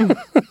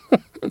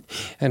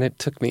 And it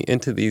took me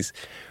into these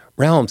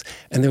realms.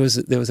 And there was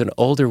an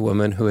older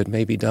woman who had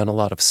maybe done a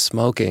lot of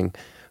smoking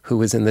who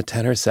was in the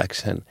tenor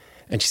section.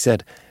 And she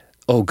said,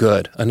 "Oh,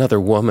 good, another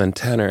woman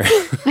tenor."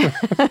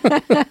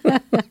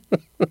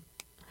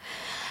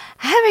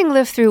 Having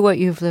lived through what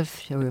you've lived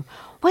through,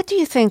 what do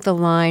you think the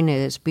line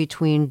is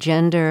between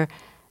gender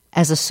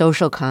as a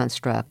social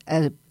construct,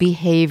 as a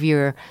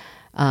behavior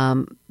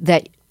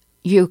that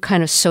you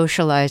kind of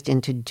socialized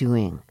into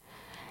doing,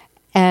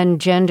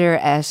 and gender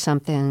as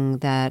something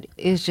that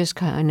is just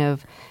kind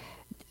of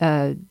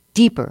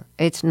deeper?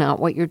 It's not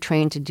what you're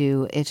trained to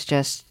do. It's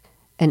just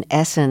an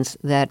essence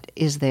that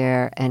is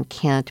there and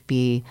can't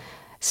be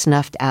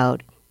snuffed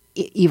out,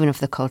 even if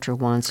the culture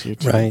wants you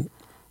to. Right.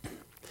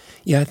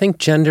 Yeah, I think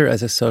gender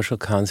as a social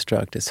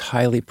construct is a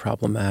highly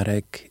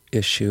problematic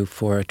issue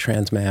for a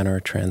trans man or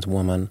a trans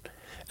woman,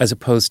 as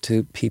opposed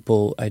to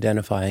people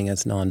identifying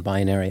as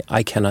non-binary.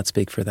 I cannot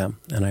speak for them,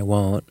 and I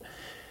won't.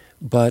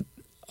 But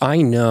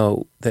I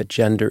know that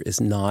gender is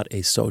not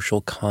a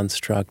social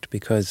construct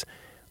because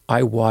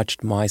I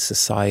watched my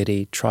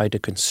society try to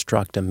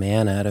construct a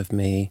man out of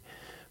me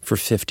for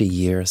 50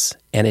 years,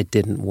 and it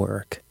didn't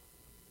work.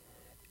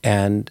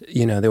 And,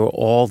 there were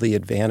all the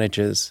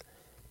advantages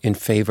in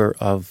favor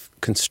of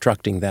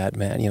constructing that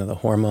man, the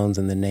hormones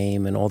and the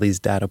name and all these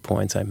data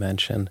points I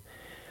mentioned.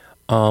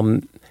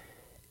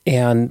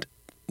 And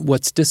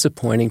what's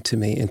disappointing to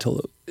me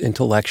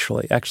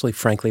intellectually, actually,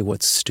 frankly,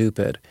 what's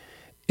stupid,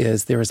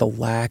 is there is a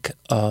lack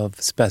of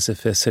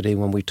specificity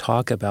when we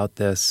talk about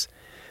this.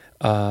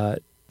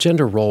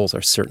 Gender roles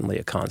are certainly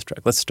a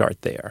construct. Let's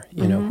start there.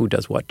 Who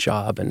does what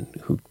job and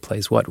who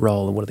plays what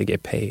role and what do they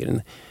get paid,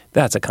 and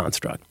that's a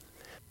construct.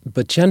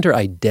 But gender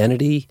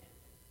identity,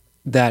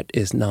 that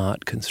is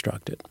not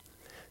constructed.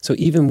 So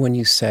even when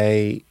you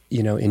say,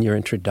 in your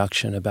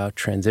introduction about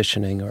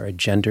transitioning or a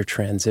gender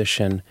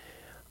transition,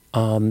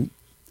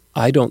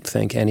 I don't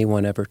think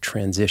anyone ever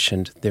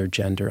transitioned their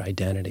gender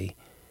identity.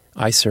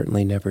 I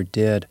certainly never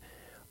did.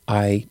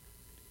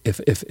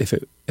 If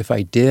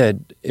I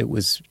did, it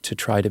was to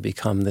try to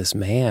become this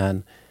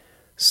man.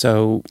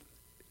 So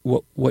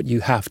what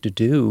you have to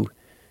do,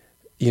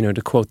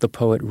 to quote the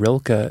poet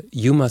Rilke,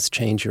 you must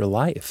change your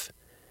life.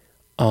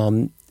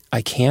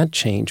 I can't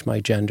change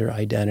my gender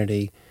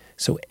identity,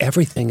 so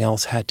everything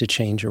else had to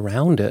change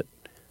around it.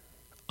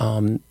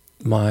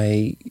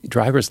 My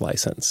driver's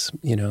license,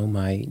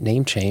 my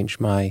name change,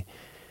 my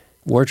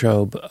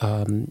wardrobe,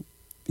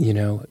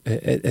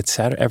 et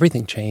cetera.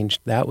 Everything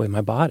changed that way,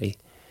 my body,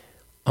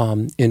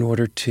 in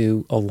order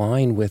to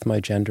align with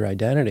my gender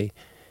identity.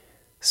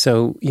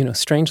 So,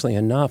 strangely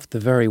enough, the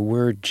very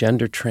word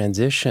gender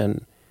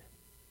transition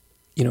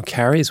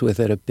carries with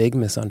it a big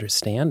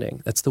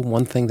misunderstanding. That's the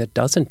one thing that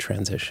doesn't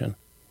transition.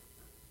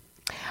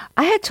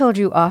 I had told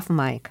you off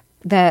mic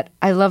that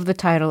I love the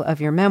title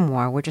of your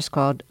memoir, which is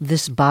called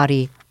This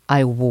Body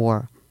I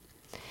Wore.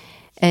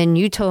 And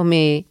you told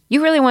me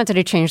you really wanted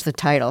to change the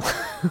title.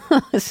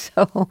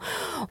 So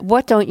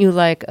what don't you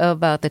like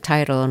about the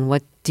title, and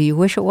what do you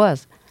wish it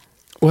was?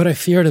 What I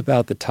feared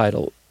about the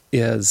title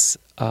is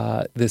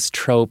this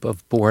trope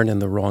of born in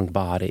the wrong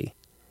body.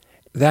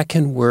 That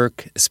can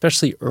work,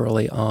 especially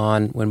early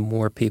on when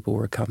more people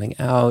were coming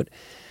out.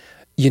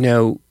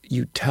 You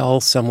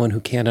tell someone who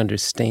can't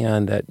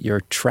understand that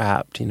you're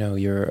trapped.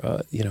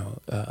 You're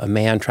a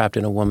man trapped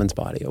in a woman's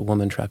body, a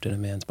woman trapped in a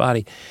man's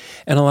body.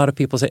 And a lot of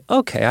people say,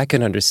 okay, I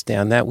can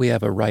understand that. We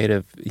have a right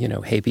of,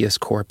 habeas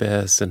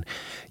corpus, and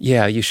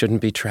yeah, you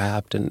shouldn't be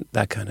trapped and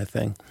that kind of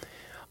thing.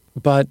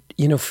 But,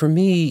 for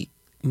me,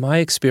 my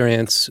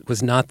experience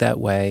was not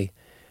that way.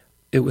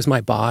 It was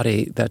my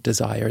body that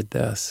desired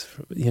this.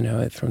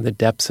 From the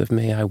depths of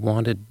me, I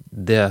wanted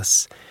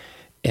this.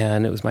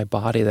 And it was my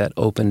body that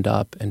opened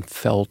up and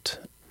felt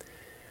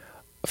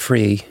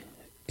free,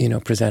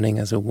 presenting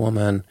as a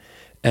woman.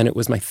 And it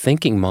was my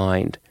thinking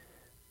mind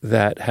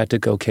that had to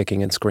go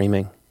kicking and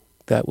screaming.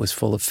 that was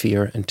full of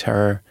fear and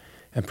terror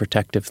and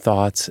protective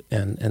thoughts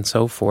and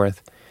so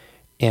forth.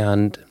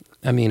 And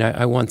I mean,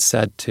 I once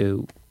said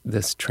to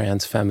this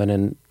trans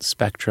feminine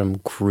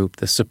spectrum group,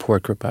 the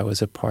support group I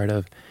was a part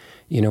of,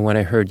 when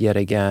I heard yet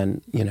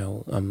again,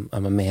 I'm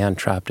a man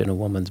trapped in a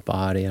woman's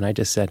body. And I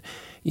just said,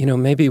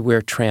 maybe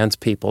we're trans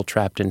people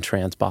trapped in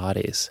trans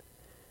bodies.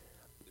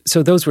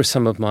 So those were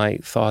some of my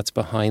thoughts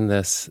behind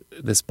this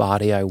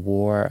body I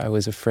wore. I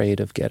was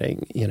afraid of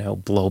getting,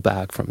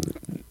 blowback from,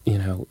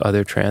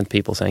 other trans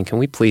people saying, can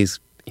we please,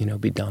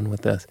 be done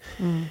with this?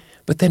 Mm.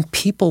 But then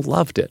people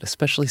loved it,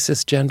 especially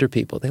cisgender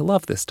people. They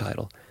love this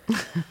title.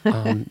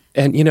 And,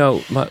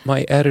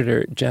 my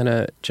editor,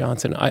 Jenna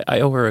Johnson, I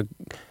owe her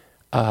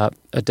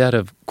a debt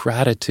of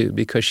gratitude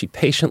because she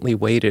patiently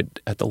waited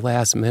at the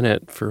last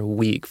minute for a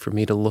week for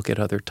me to look at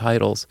other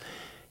titles,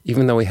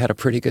 even though we had a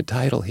pretty good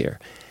title here.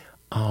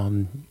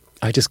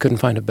 I just couldn't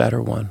find a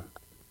better one.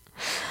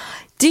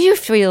 Do you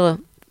feel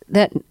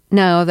that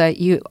now that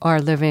you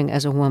are living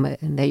as a woman,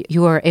 that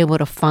you are able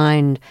to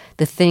find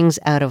the things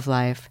out of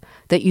life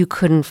that you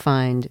couldn't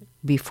find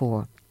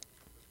before?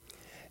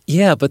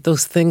 Yeah, but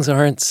those things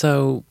aren't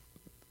so,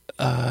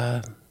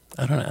 I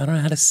don't know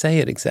how to say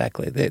it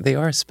exactly. They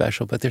are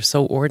special, but they're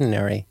so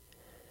ordinary.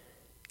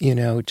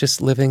 Just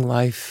living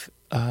life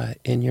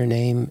in your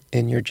name,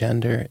 in your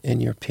gender, in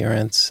your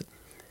appearance.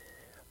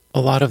 A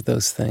lot of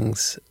those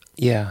things,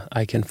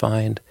 I can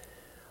find.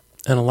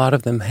 And a lot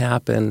of them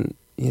happen,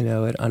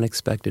 at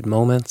unexpected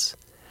moments.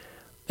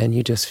 And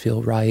you just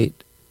feel right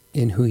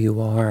in who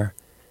you are.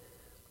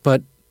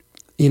 But,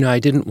 I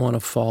didn't want to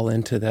fall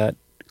into that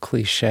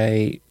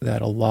cliche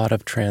that a lot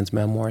of trans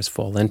memoirs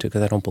fall into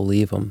because I don't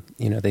believe them.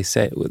 They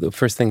say, the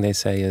first thing they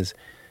say is,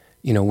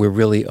 we're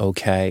really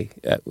okay.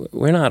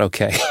 We're not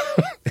okay.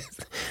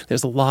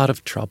 There's a lot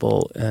of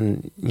trouble,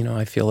 and,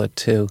 I feel it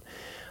too.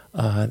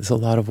 There's a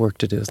lot of work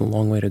to do. There's a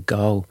long way to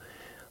go.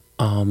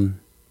 And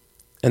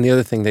the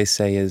other thing they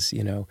say is,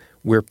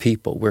 we're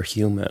people, we're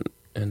human.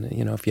 And,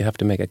 if you have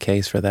to make a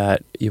case for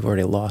that, you've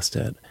already lost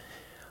it.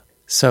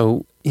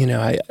 So,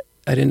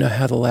 I didn't know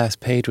how the last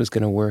page was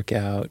going to work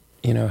out.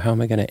 How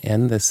am I going to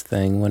end this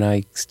thing when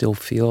I still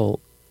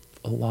feel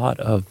a lot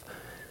of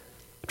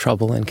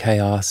trouble and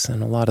chaos,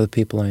 and a lot of the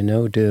people I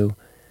know do.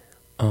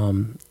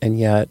 And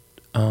yet,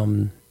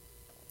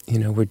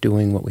 we're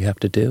doing what we have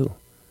to do.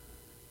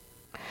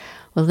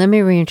 Well, let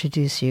me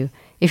reintroduce you.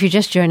 If you're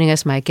just joining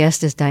us, my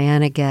guest is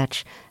Diana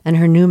Getch, and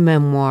her new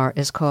memoir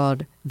is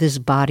called This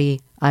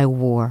Body I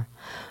Wore.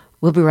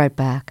 We'll be right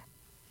back.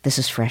 This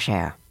is Fresh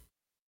Air.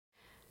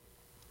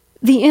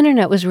 The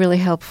internet was really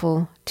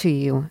helpful to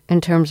you in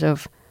terms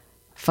of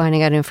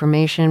finding out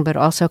information, but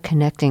also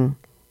connecting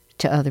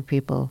to other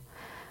people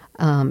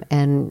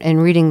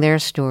and reading their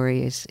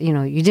stories.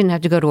 You didn't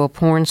have to go to a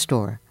porn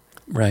store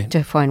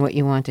to find what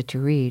you wanted to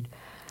read.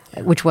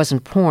 Which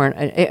wasn't porn.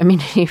 I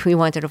mean, we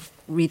wanted to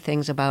read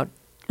things about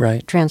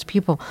trans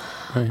people.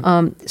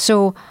 Right.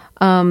 So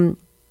the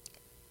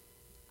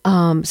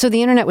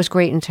internet was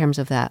great in terms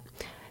of that.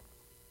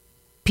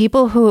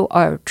 People who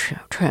are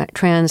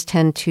trans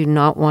tend to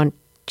not want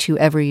to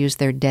ever use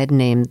their dead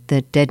name,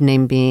 the dead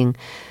name being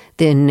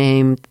the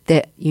name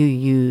that you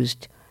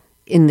used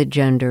in the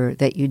gender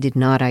that you did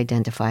not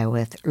identify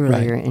with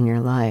earlier in your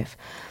life.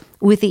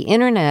 With the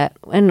internet,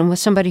 and with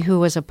somebody who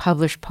was a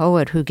published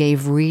poet who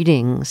gave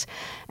readings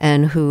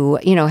and who,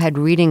 had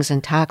readings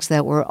and talks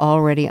that were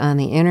already on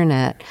the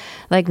internet,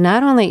 like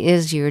not only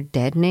is your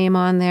dead name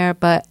on there,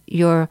 but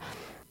your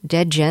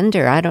dead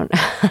gender, I don't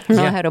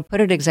know how to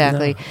put it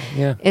exactly,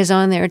 is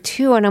on there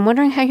too. And I'm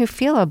wondering how you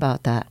feel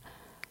about that.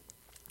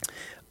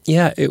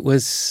 Yeah, it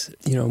was,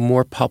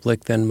 more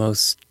public than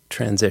most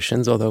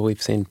transitions, although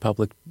we've seen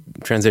public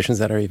transitions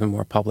that are even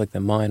more public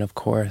than mine, of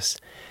course.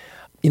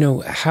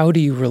 How do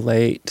you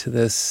relate to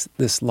this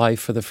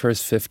life for the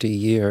first 50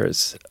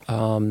 years?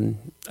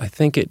 I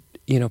think it,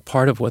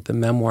 part of what the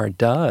memoir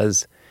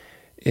does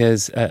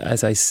is,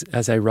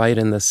 as I write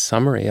in the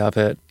summary of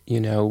it,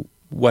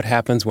 what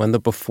happens when the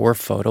before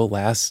photo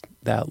lasts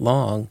that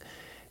long,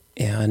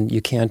 and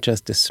you can't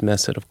just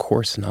dismiss it. Of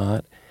course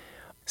not.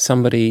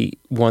 Somebody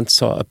once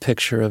saw a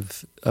picture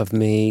of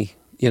me.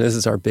 This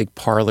is our big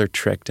parlor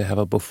trick to have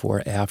a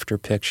before-after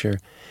picture.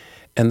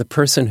 And the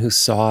person who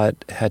saw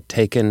it had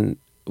taken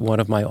one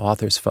of my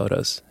author's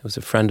photos. It was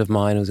a friend of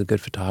mine who was a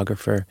good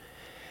photographer.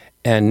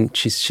 And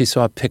she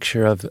saw a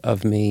picture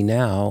of me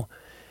now.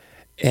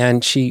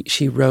 And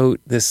she wrote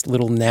this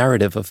little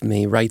narrative of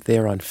me right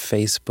there on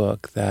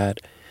Facebook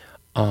that,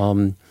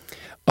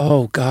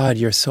 oh, God,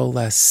 you're so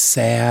less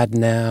sad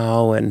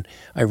now, and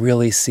I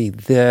really see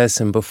this,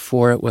 and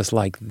before it was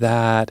like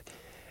that.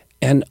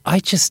 And I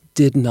just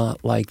did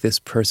not like this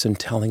person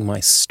telling my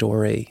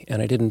story,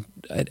 and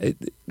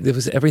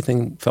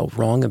everything felt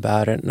wrong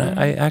about it. And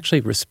I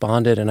actually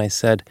responded, and I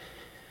said,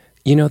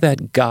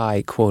 that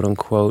guy, quote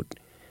unquote,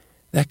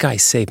 that guy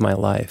saved my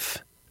life.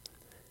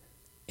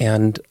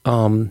 And,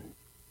 of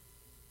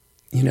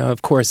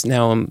course,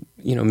 now I'm,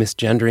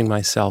 misgendering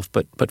myself,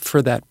 but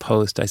for that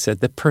post, I said,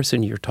 the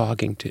person you're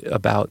talking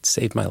about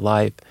saved my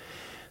life.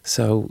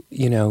 So,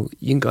 you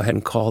can go ahead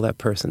and call that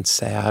person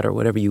sad or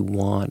whatever you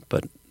want,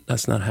 but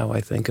that's not how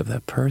I think of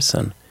that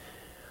person.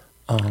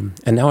 And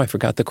now I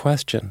forgot the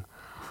question.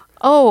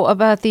 Oh,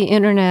 about the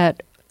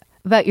internet,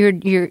 about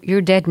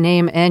your dead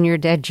name and your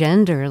dead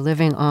gender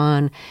living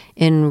on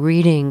in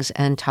readings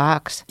and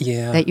talks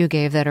that you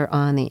gave that are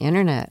on the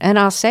internet. And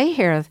I'll say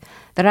here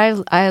that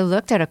I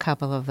looked at a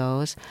couple of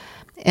those,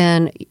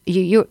 and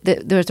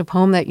there's a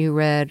poem that you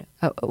read.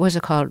 Was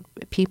it called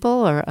 "People"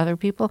 or "Other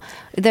People"?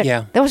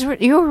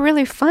 You were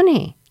really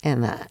funny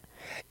in that.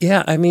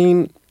 Yeah, I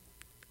mean,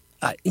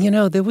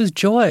 there was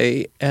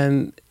joy,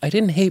 and I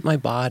didn't hate my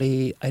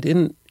body. I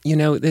didn't,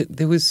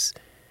 there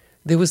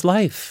was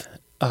life.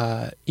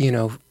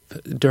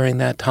 During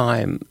that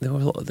time, there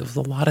was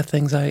a lot of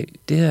things I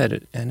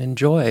did and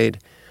enjoyed.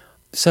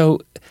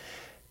 So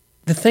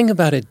the thing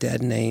about a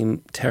dead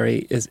name,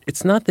 Terry, is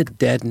it's not the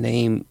dead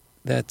name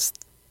that's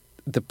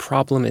the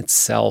problem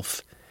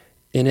itself.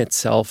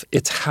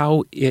 It's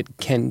how it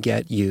can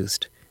get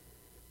used.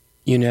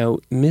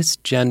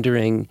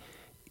 Misgendering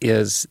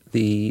is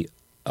the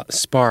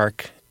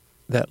spark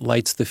that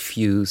lights the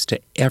fuse to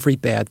every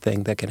bad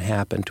thing that can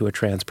happen to a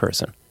trans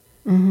person.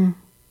 Mm-hmm.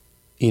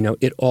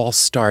 It all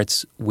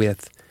starts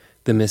with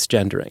the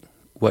misgendering.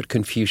 What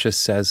Confucius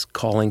says,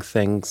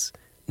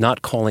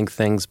 not calling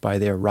things by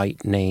their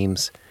right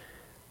names,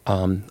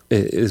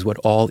 is what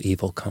all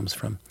evil comes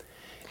from.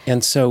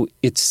 And so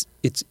it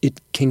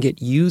can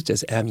get used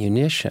as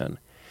ammunition.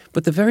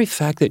 But the very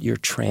fact that you're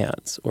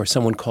trans, or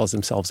someone calls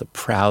themselves a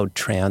proud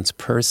trans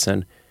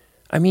person,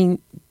 I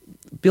mean,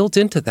 built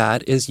into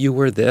that is you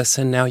were this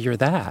and now you're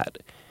that.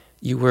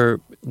 You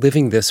were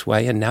living this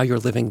way and now you're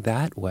living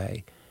that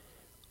way.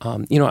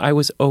 I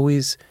was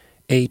always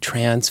a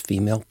trans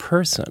female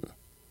person,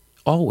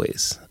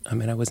 always. I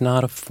mean, I was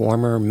not a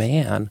former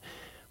man,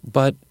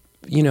 but,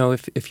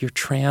 if you're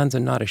trans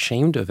and not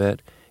ashamed of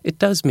it, it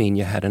does mean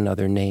you had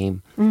another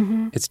name.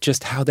 Mm-hmm. It's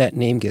just how that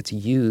name gets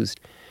used.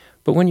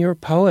 But when you're a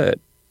poet,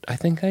 I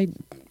think I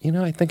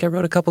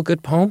wrote a couple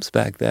good poems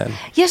back then.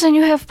 Yes, and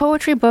you have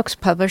poetry books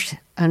published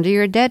under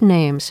your dead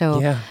name.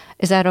 So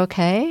Is that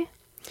okay?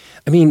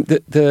 I mean,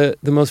 the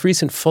most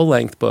recent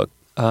full-length book,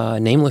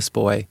 Nameless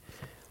Boy,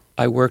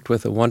 I worked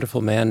with a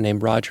wonderful man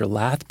named Roger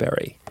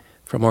Lathbury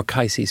from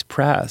Orcaises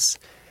Press,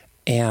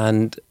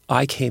 and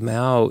I came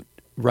out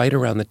right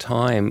around the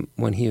time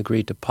when he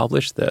agreed to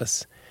publish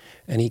this.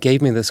 And he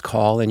gave me this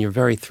call, and you're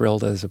very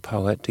thrilled as a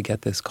poet to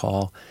get this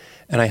call.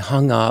 And I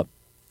hung up,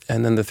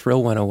 and then the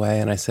thrill went away,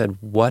 and I said,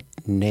 what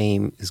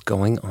name is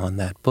going on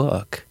that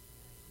book?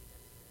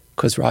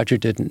 Because Roger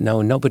didn't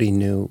know. Nobody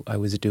knew I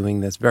was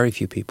doing this. Very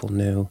few people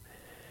knew.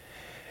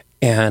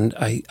 And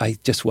I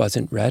just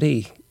wasn't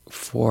ready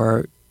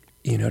for,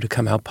 to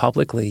come out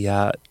publicly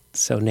yet.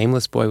 So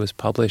Nameless Boy was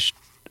published,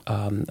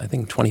 I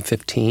think, in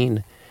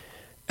 2015.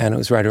 And it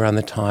was right around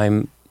the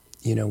time,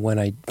 when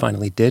I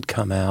finally did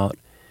come out.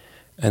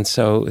 And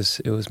so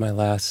it was my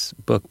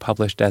last book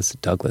published as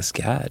Douglas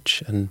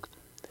Getch. And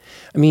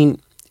I mean,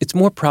 it's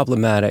more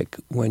problematic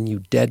when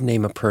you dead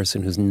name a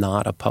person who's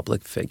not a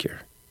public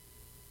figure.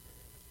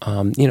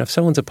 If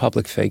someone's a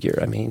public figure,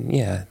 I mean,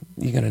 yeah,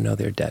 you're going to know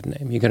their dead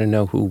name. You're going to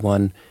know who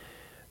won,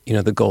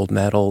 the gold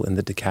medal in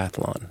the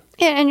decathlon.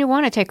 Yeah, and you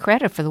want to take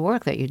credit for the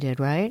work that you did,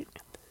 right?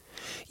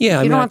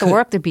 Yeah. You don't want the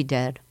work to be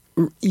dead.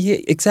 Yeah,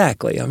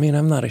 exactly. I mean,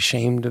 I'm not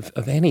ashamed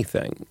of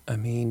anything. I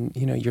mean,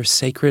 you're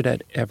sacred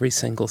at every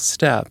single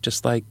step,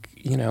 just like,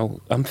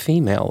 I'm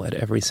female at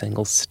every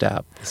single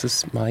step. This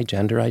is my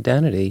gender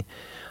identity.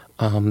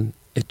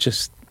 It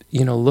just,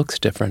 looks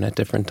different at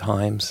different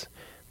times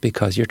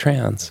because you're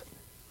trans.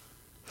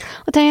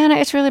 Well, Diana,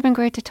 it's really been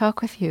great to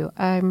talk with you.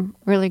 I'm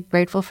really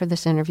grateful for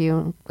this interview.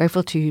 I'm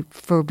grateful to you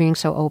for being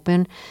so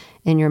open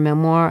in your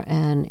memoir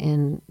and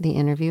in the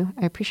interview.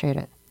 I appreciate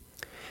it.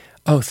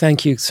 Oh,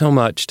 thank you so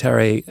much,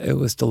 Terry. It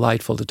was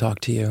delightful to talk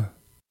to you.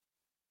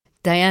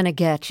 Diana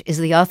Getch is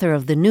the author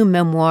of the new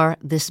memoir,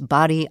 This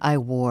Body I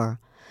Wore.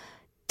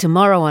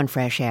 Tomorrow on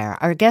Fresh Air,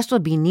 our guest will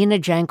be Nina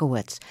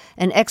Jankowicz,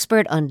 an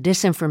expert on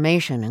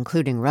disinformation,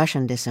 including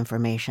Russian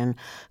disinformation,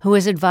 who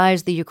has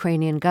advised the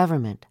Ukrainian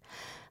government.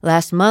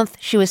 Last month,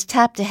 she was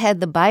tapped to head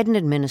the Biden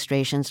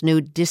administration's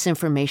new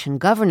Disinformation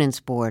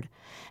Governance Board,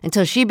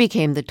 until she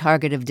became the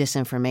target of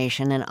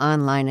disinformation and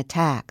online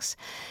attacks.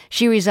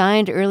 She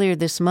resigned earlier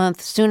this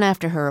month, soon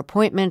after her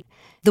appointment.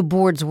 The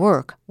board's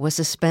work was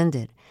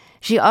suspended.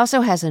 She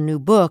also has a new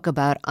book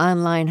about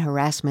online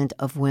harassment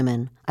of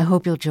women. I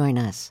hope you'll join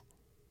us.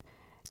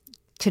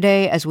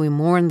 Today, as we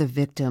mourn the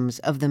victims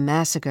of the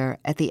massacre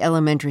at the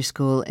elementary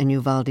school in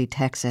Uvalde,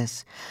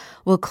 Texas,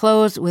 we'll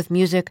close with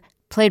music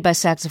played by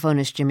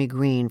saxophonist Jimmy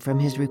Green from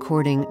his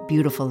recording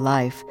Beautiful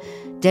Life,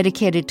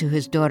 dedicated to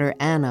his daughter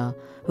Anna,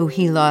 who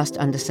he lost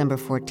on December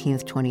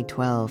 14th,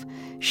 2012.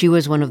 She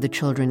was one of the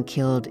children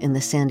killed in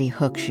the Sandy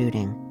Hook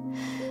shooting.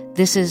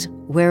 This is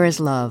Where Is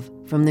Love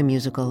from the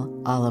musical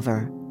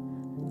Oliver.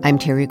 I'm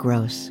Terry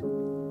Gross.